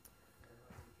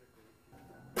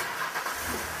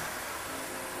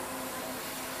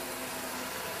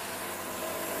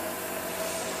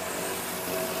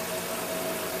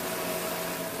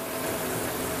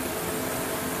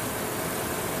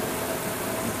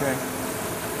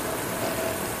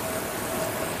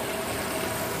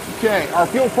 Okay, our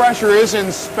fuel pressure is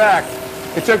in spec.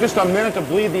 It took just a minute to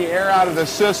bleed the air out of the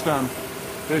system.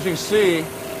 But as you can see,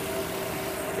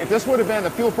 if this would have been, the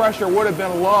fuel pressure would have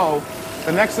been low,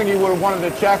 the next thing you would have wanted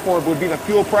to check for would be the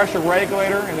fuel pressure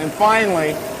regulator, and then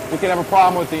finally, we could have a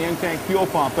problem with the in-tank fuel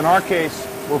pump. In our case,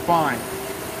 we're fine.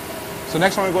 So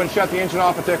next time we go ahead and shut the engine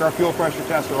off and take our fuel pressure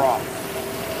tester off.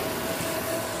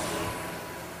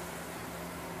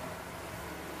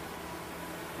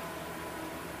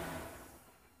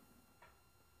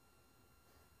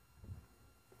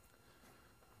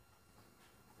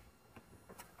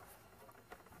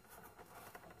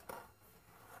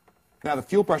 Now the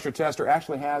fuel pressure tester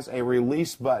actually has a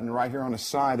release button right here on the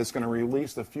side that's going to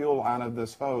release the fuel out of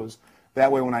this hose.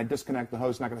 That way when I disconnect the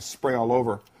hose, it's not going to spray all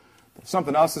over.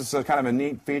 Something else that's kind of a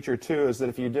neat feature too is that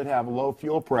if you did have low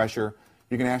fuel pressure,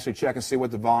 you can actually check and see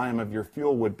what the volume of your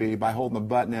fuel would be by holding the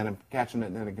button in and catching it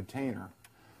in a container.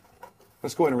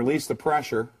 Let's go ahead and release the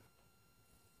pressure.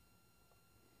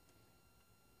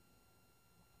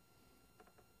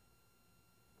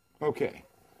 Okay,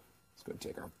 let's go ahead and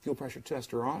take our fuel pressure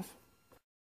tester off.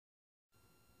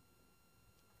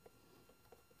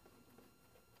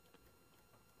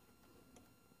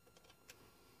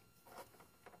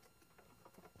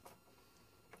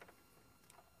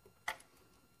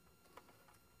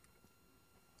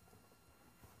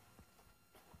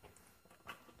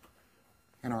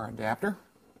 And our adapter.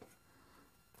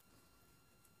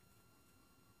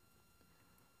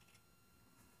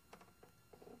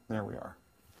 There we are.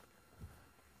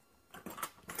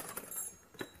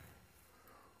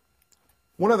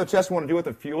 One other test we want to do with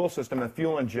the fuel system, the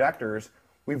fuel injectors,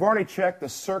 we've already checked the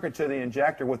circuit to the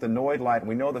injector with the Noid light, and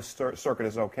we know the circuit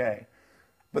is okay.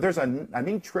 But there's a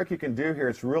neat trick you can do here.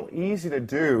 It's real easy to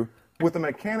do with a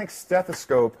mechanic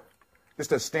stethoscope,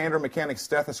 just a standard mechanic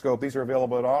stethoscope. These are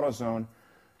available at AutoZone.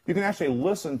 You can actually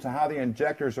listen to how the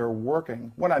injectors are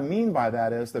working. What I mean by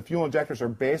that is the fuel injectors are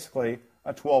basically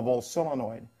a 12-volt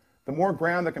solenoid. The more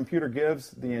ground the computer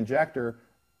gives the injector,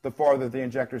 the farther the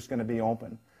injector is going to be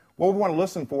open. What we want to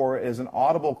listen for is an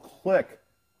audible click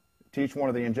to each one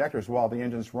of the injectors while the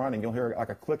engine's running. You'll hear like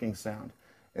a clicking sound.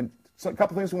 And so a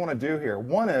couple things we want to do here.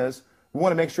 One is we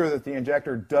want to make sure that the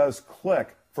injector does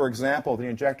click. For example, the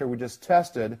injector we just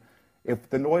tested,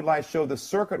 if the Noid light showed the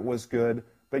circuit was good,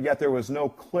 but yet there was no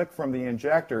click from the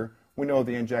injector, we know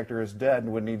the injector is dead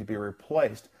and would need to be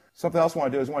replaced. Something else I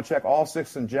want to do is I want to check all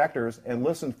 6 injectors and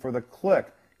listen for the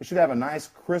click. It should have a nice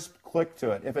crisp click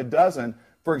to it. If it doesn't,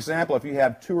 for example, if you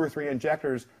have 2 or 3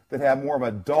 injectors that have more of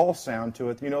a dull sound to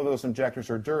it, you know those injectors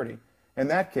are dirty. In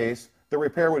that case, the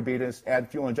repair would be to add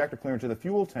fuel injector cleaner to the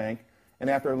fuel tank, and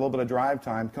after a little bit of drive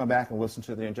time, come back and listen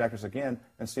to the injectors again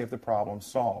and see if the problem's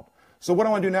solved. So what I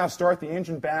want to do now is start the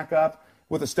engine back up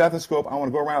with a stethoscope. I want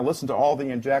to go around and listen to all the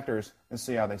injectors and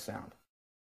see how they sound.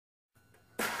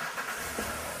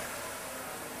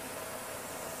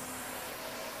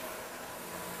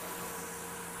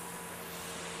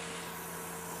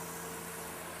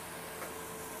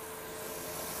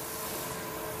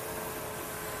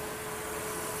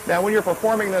 Now, when you're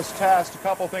performing this test, a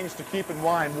couple things to keep in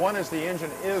mind. One is the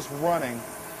engine is running,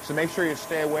 so make sure you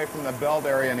stay away from the belt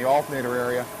area and the alternator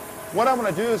area. What I'm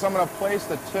going to do is I'm going to place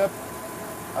the tip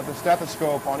of the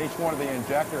stethoscope on each one of the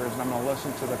injectors, and I'm going to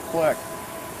listen to the click.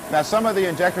 Now, some of the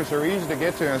injectors are easy to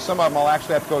get to, and some of them I'll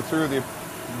actually have to go through the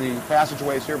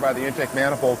passageways here by the intake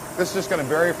manifold. This is just going to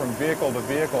vary from vehicle to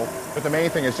vehicle, but the main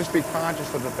thing is just be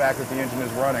conscious of the fact that the engine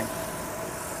is running.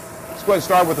 Let's go ahead and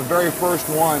start with the very first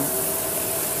one.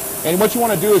 And what you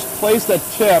want to do is place the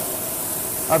tip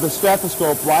of the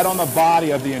stethoscope right on the body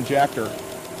of the injector,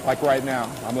 like right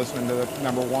now. I'm listening to the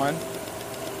number 1.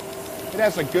 It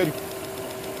has a good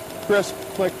crisp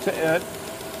click to it.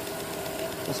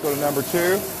 Let's go to number 2.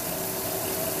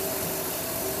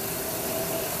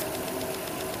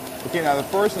 Okay, now the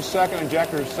first and second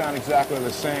injectors sound exactly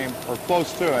the same, or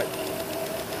close to it.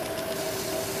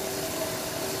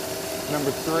 Number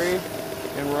 3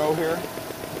 in row here.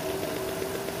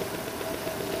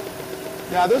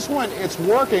 Now this one, it's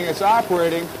working, it's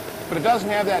operating, but it doesn't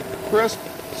have that crisp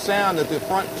sound that the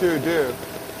front 2 do.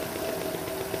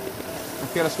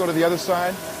 Okay, let's go to the other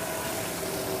side.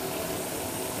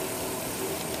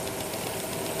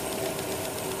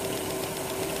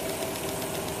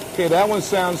 Okay, that one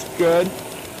sounds good.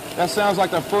 That sounds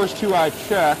like the first 2 I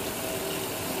checked.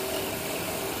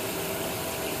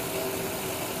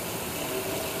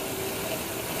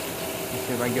 Let's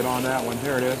see if I can get on that one.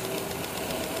 There it is.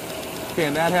 Okay,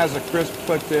 and that has a crisp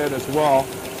click to it as well.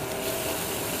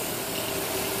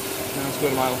 Now let's go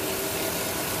to my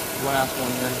last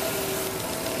one here.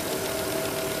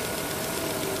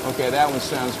 Okay, that one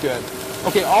sounds good.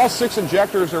 Okay, all 6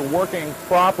 injectors are working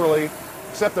properly,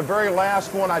 except the very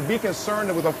last one. I'd be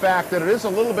concerned with the fact that it is a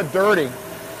little bit dirty.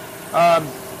 The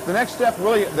next step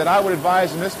really that I would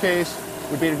advise in this case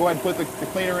would be to go ahead and put the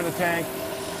cleaner in the tank,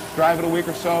 drive it a week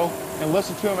or so, and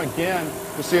listen to them again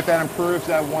to see if that improves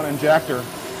that one injector.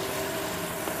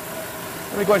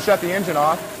 Let me go ahead and shut the engine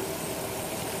off.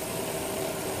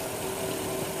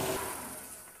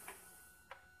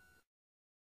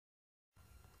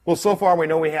 Well, so far we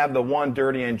know we have the one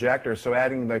dirty injector, so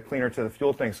adding the cleaner to the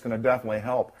fuel tank is going to definitely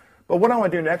help. But what I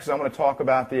want to do next is I'm going to talk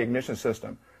about the ignition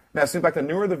system. Now, it seems like the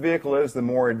newer the vehicle is, the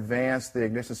more advanced the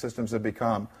ignition systems have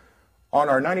become. On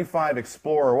our 95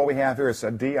 Explorer, what we have here is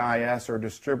a DIS, or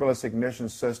distributed ignition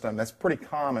system. That's pretty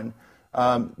common.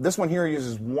 This one here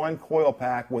uses one coil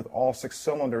pack with all 6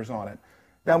 cylinders on it.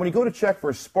 Now, when you go to check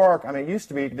for spark, I mean, it used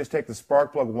to be you could just take the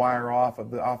spark plug wire off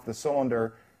the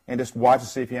cylinder and just watch to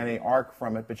see if you had any arc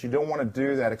from it, but you don't want to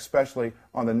do that, especially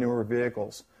on the newer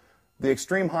vehicles. The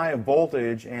extreme high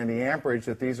voltage and the amperage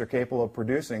that these are capable of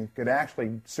producing could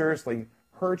actually seriously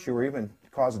hurt you or even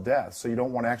cause death, so you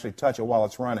don't want to actually touch it while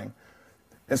it's running.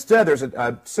 Instead, there's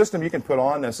a system you can put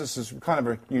on this. This is kind of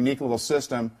a unique little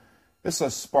system. This is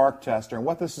a spark tester, and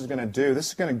what this is going to do, this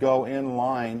is going to go in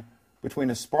line between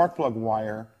the spark plug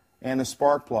wire and the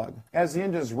spark plug. As the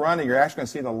engine is running, you're actually going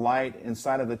to see the light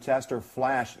inside of the tester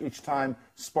flash each time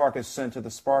spark is sent to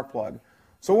the spark plug.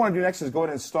 So what we want to do next is go ahead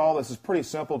and install this. It's pretty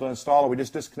simple to install it. We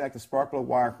just disconnect the spark plug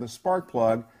wire from the spark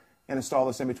plug and install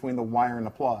this in between the wire and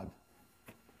the plug.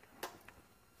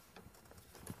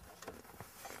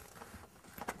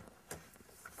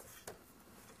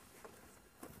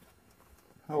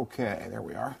 Okay, there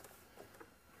we are.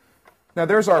 Now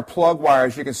there's our plug wire.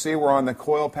 As you can see, we're on the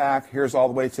coil pack. Here's all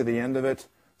the way to the end of it.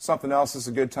 Something else is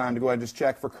a good time to go ahead and just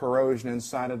check for corrosion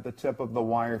inside of the tip of the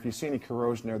wire. If you see any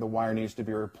corrosion there, the wire needs to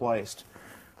be replaced.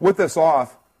 With this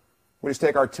off, we just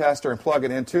take our tester and plug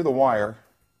it into the wire.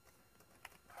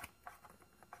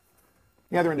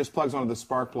 The other end just plugs onto the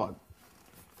spark plug.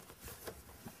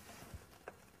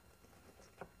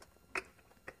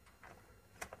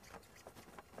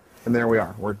 And there we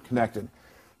are. We're connected.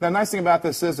 Now, the nice thing about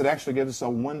this is it actually gives us a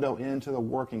window into the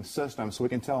working system, so we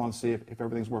can tell and see if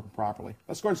everything's working properly.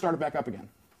 Let's go ahead and start it back up again.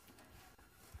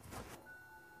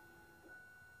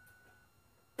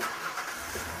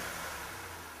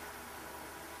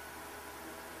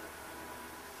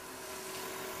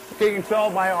 Okay, you can tell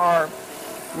by our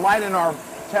light in our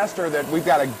tester that we've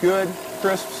got a good,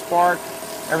 crisp spark.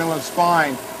 Everything looks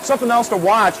fine. Something else to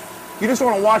watch. You just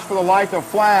want to watch for the light to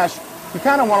flash. You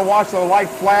kind of want to watch the light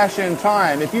flash in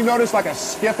time. If you notice like a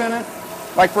skip in it,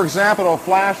 like for example, it'll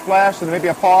flash, flash, then maybe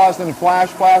a pause, then flash,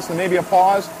 flash, then maybe a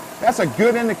pause, that's a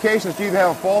good indication that you either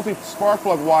have a faulty spark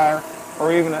plug wire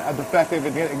or even a defective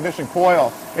ignition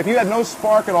coil. If you had no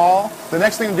spark at all, the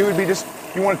next thing to do would be just,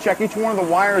 you want to check each one of the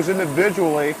wires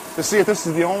individually to see if this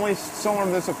is the only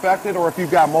cylinder that's affected or if you've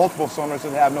got multiple cylinders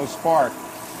that have no spark.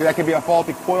 That could be a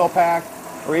faulty coil pack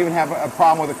or even have a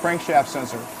problem with a crankshaft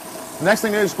sensor. The next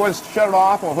thing to do is go ahead and shut it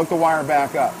off and we'll hook the wire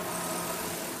back up.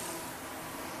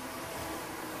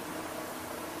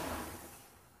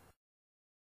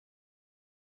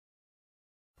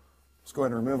 Let's go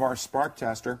ahead and remove our spark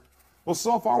tester. Well,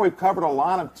 so far we've covered a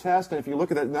lot of tests, and if you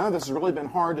look at it, none of this has really been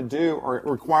hard to do or it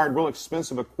required real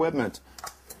expensive equipment.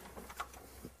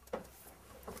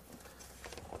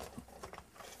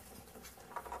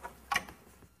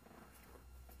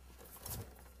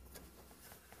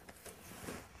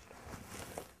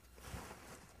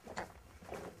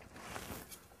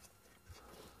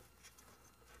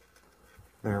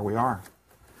 There we are.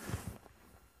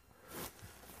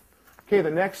 Okay, the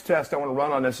next test I want to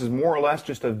run on this is more or less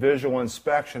just a visual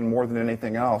inspection more than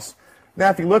anything else. Now,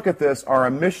 if you look at this, our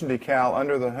emission decal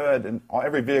under the hood, and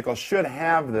every vehicle should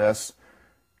have this.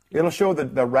 It'll show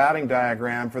the routing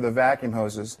diagram for the vacuum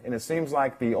hoses, and it seems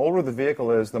like the older the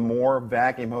vehicle is, the more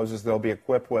vacuum hoses they'll be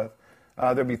equipped with.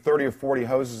 There'll be 30 or 40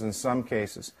 hoses in some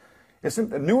cases.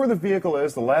 The newer the vehicle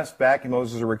is, the less vacuum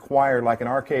hoses are required. Like in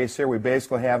our case here, we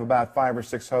basically have about 5 or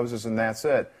 6 hoses and that's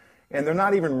it. And they're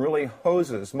not even really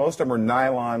hoses. Most of them are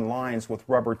nylon lines with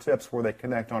rubber tips where they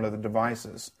connect onto the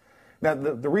devices. Now,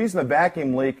 the reason the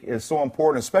vacuum leak is so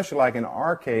important, especially like in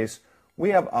our case, we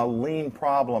have a lean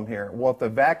problem here. Well, if the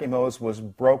vacuum hose was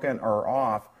broken or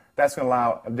off, that's going to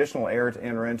allow additional air to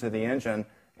enter into the engine,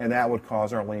 and that would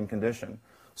cause our lean condition.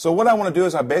 So what I want to do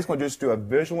is I basically just do a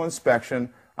visual inspection.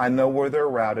 I know where they're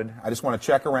routed. I just want to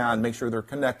check around, make sure they're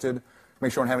connected,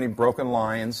 make sure I don't have any broken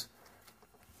lines.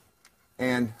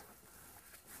 And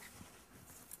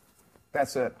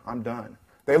that's it. I'm done.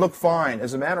 They look fine.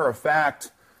 As a matter of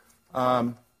fact,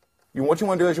 what you want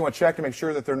to do is you want to check to make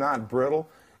sure that they're not brittle.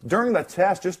 During the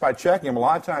test, just by checking them, a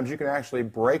lot of times you can actually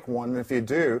break one. And if you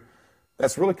do,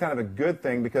 that's really kind of a good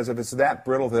thing because if it's that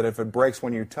brittle that if it breaks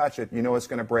when you touch it, you know it's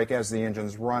going to break as the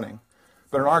engine's running.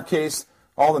 But in our case,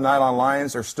 all the nylon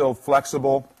lines are still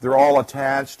flexible. They're all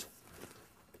attached.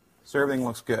 So everything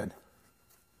looks good.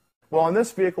 Well, in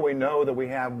this vehicle, we know that we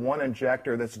have one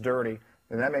injector that's dirty.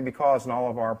 And that may be causing all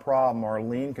of our problem, our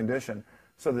lean condition.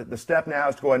 So the step now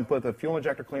is to go ahead and put the fuel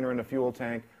injector cleaner in the fuel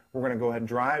tank. We're going to go ahead and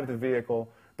drive the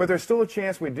vehicle. But there's still a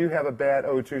chance we do have a bad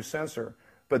O2 sensor.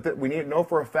 But we need to know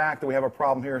for a fact that we have a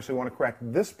problem here, so we want to correct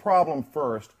this problem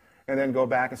first and then go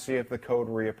back and see if the code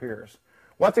reappears.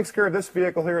 Well, that takes care of this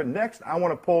vehicle here. Next, I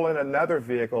want to pull in another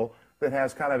vehicle that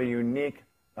has kind of a unique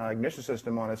ignition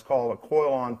system on it. It's called a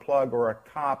coil-on plug or a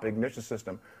COP ignition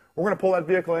system. We're going to pull that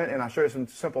vehicle in, and I'll show you some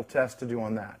simple tests to do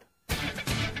on that.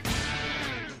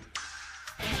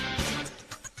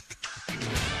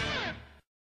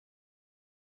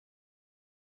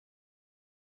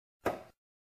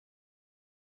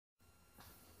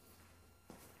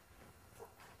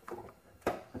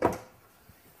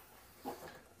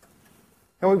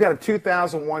 And we've got a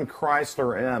 2001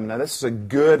 Chrysler M. Now, this is a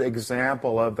good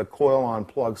example of the coil-on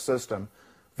plug system.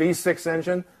 V6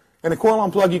 engine. And the coil-on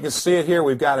plug, you can see it here.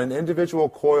 We've got an individual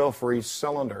coil for each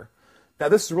cylinder. Now,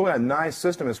 this is really a nice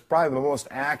system. It's probably the most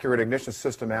accurate ignition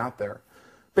system out there.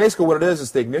 Basically, what it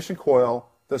is the ignition coil,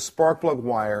 the spark plug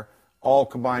wire, all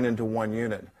combined into one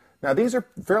unit. Now, these are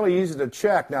fairly easy to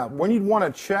check. Now, when you'd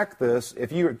want to check this,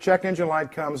 if your check engine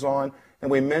light comes on,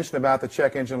 and we mentioned about the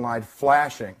check engine light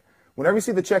flashing. Whenever you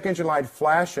see the check engine light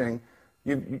flashing,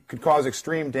 you could cause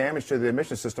extreme damage to the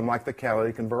emission system like the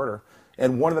catalytic converter.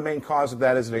 And one of the main causes of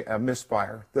that is a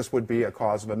misfire. This would be a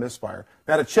cause of a misfire.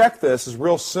 Now, to check this is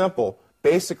real simple.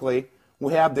 Basically,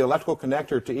 we have the electrical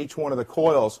connector to each one of the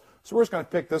coils. So we're just going to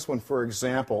pick this one for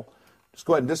example. Just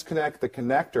go ahead and disconnect the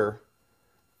connector.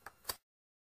 At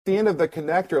the end of the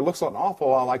connector, it looks an awful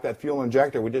lot like that fuel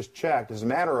injector we just checked. As a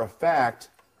matter of fact,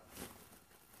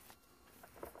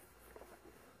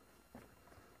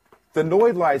 the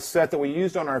Noid light set that we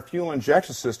used on our fuel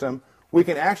injection system, we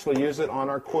can actually use it on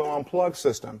our coil-on plug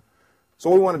system. So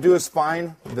what we want to do is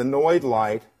find the Noid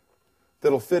light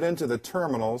that'll fit into the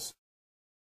terminals.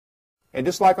 And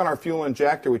just like on our fuel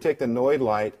injector, we take the Noid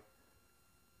light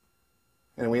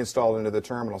and we install it into the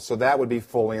terminal. So that would be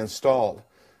fully installed.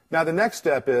 Now the next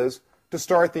step is to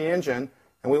start the engine.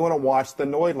 And we want to watch the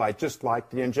noid light, just like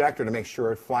the injector, to make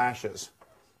sure it flashes.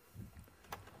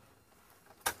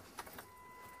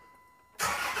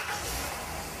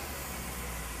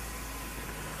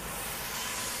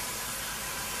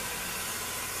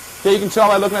 Okay, you can tell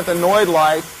by looking at the noid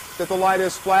light that the light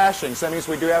is flashing, so that means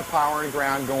we do have power and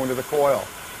ground going to the coil.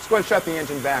 Let's go ahead and shut the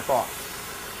engine back off.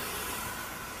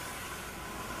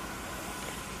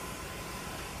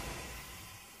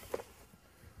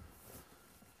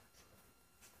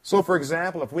 So for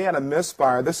example, if we had a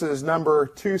misfire, this is number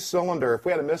 2 cylinder. If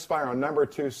we had a misfire on number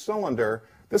 2 cylinder,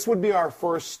 this would be our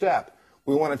first step.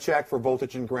 We want to check for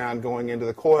voltage and ground going into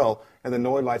the coil, and the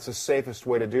noid light's the safest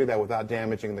way to do that without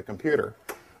damaging the computer.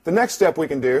 The next step we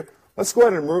can do, let's go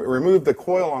ahead and remove the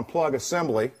coil on plug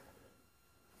assembly.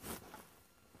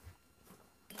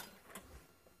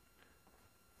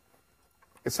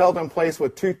 It's held in place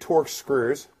with 2 Torx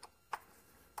screws.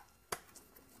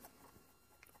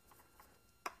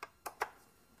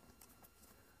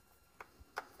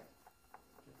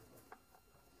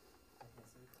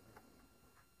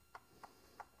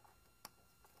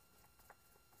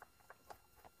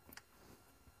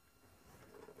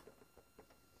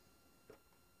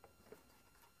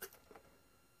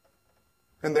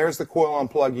 And there's the coil on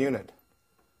plug unit.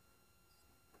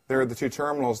 There are the 2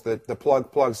 terminals that the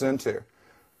plug plugs into.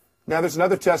 Now there's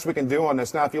another test we can do on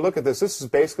this. Now if you look at this, this is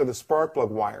basically the spark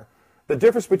plug wire. The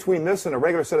difference between this and a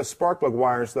regular set of spark plug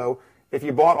wires, though, if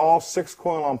you bought all 6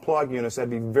 coil on plug units,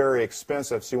 that'd be very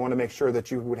expensive. So you want to make sure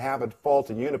that you would have a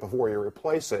faulty unit before you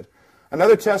replace it.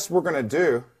 Another test we're going to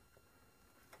do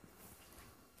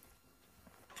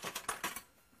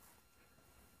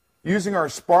using our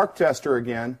spark tester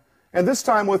again, and this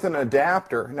time with an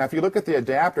adapter. Now if you look at the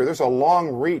adapter, there's a long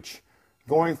reach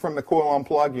going from the coil on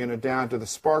plug unit down to the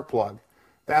spark plug.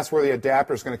 That's where the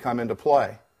adapter is going to come into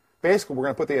play. Basically, we're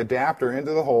going to put the adapter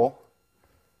into the hole,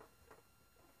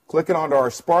 click it onto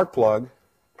our spark plug,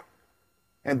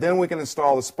 and then we can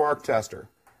install the spark tester.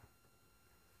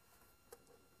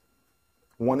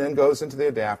 One end goes into the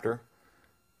adapter,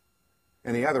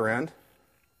 and the other end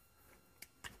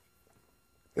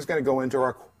is going to go into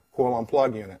our coil on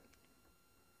plug unit.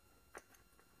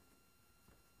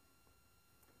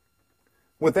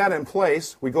 With that in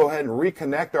place, we go ahead and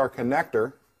reconnect our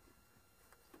connector.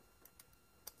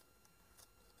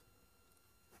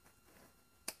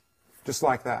 Just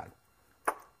like that.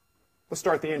 Let's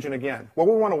start the engine again. What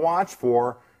we want to watch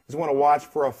for is we want to watch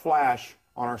for a flash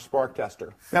on our spark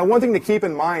tester. Now one thing to keep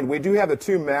in mind, we do have the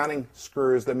 2 mounting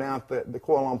screws that mount the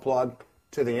coil on plug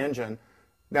to the engine.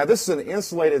 Now this is an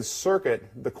insulated circuit,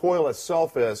 the coil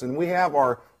itself is, and we have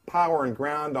our power and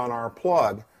ground on our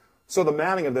plug. So the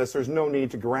mounting of this, there's no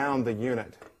need to ground the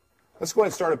unit. Let's go ahead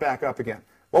and start it back up again.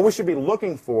 What we should be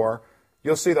looking for,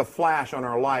 you'll see the flash on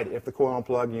our light if the coil on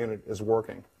plug unit is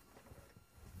working.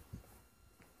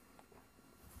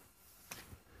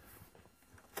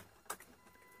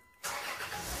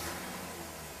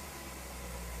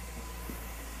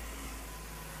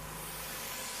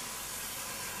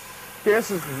 Okay, this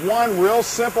is one real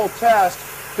simple test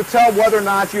to tell whether or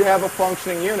not you have a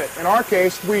functioning unit. In our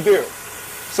case, we do.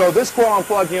 So this coil on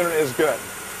plug unit is good.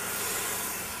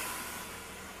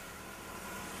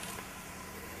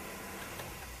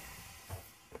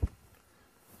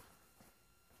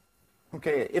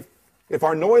 Okay, if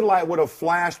our noid light would have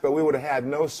flashed but we would have had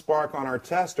no spark on our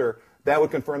tester, that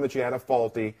would confirm that you had a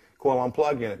faulty coil on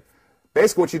plug unit.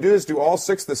 Basically what you do is do all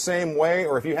 6 the same way,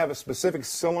 or if you have a specific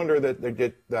cylinder that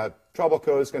the trouble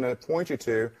code is going to point you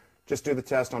to, just do the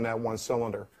test on that one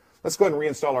cylinder. Let's go ahead and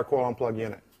reinstall our coil on plug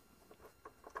unit.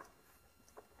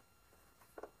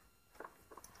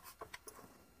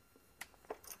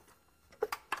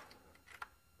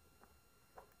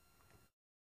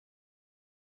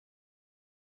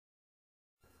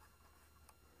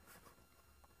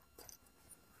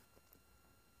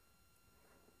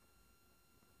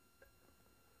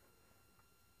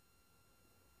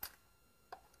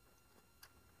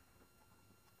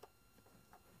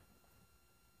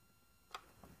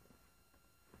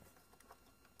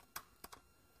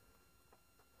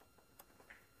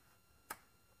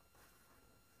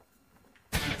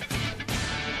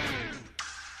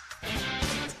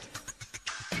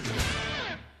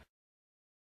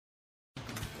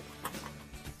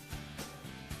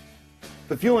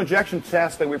 The fuel injection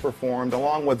test that we performed,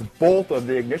 along with both of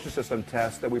the ignition system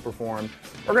tests that we performed,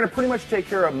 are going to pretty much take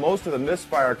care of most of the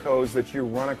misfire codes that you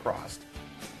run across.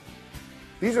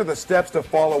 These are the steps to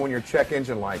follow when your check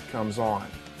engine light comes on.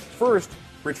 First,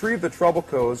 retrieve the trouble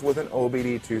codes with an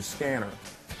OBD2 scanner.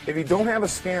 If you don't have a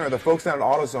scanner, the folks down at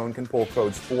AutoZone can pull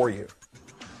codes for you.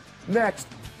 Next,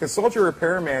 Consult your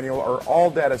repair manual or all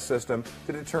data system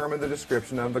to determine the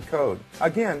description of the code.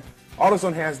 Again,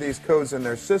 AutoZone has these codes in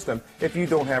their system if you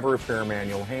don't have a repair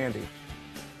manual handy.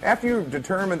 After you've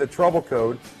determined the trouble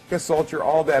code, consult your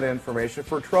all data information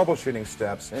for troubleshooting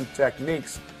steps and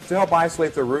techniques to help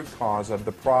isolate the root cause of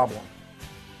the problem.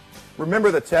 Remember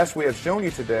the tests we have shown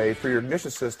you today for your ignition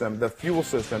system, the fuel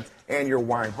system, and your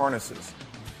wiring harnesses.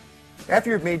 After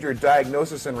you've made your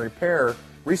diagnosis and repair,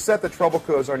 reset the trouble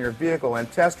codes on your vehicle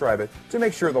and test drive it to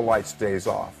make sure the light stays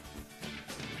off.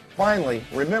 Finally,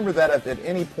 remember that if at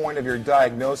any point of your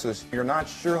diagnosis you're not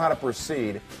sure how to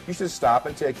proceed, you should stop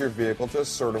and take your vehicle to a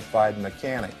certified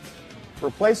mechanic.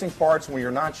 Replacing parts when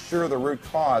you're not sure the root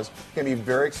cause can be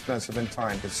very expensive and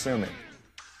time-consuming.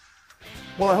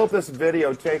 Well, I hope this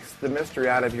video takes the mystery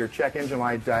out of your check engine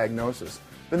light diagnosis.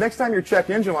 The next time your check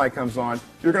engine light comes on,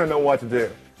 you're going to know what to do.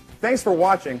 Thanks for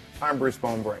watching. I'm Bruce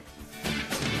Bonebrake.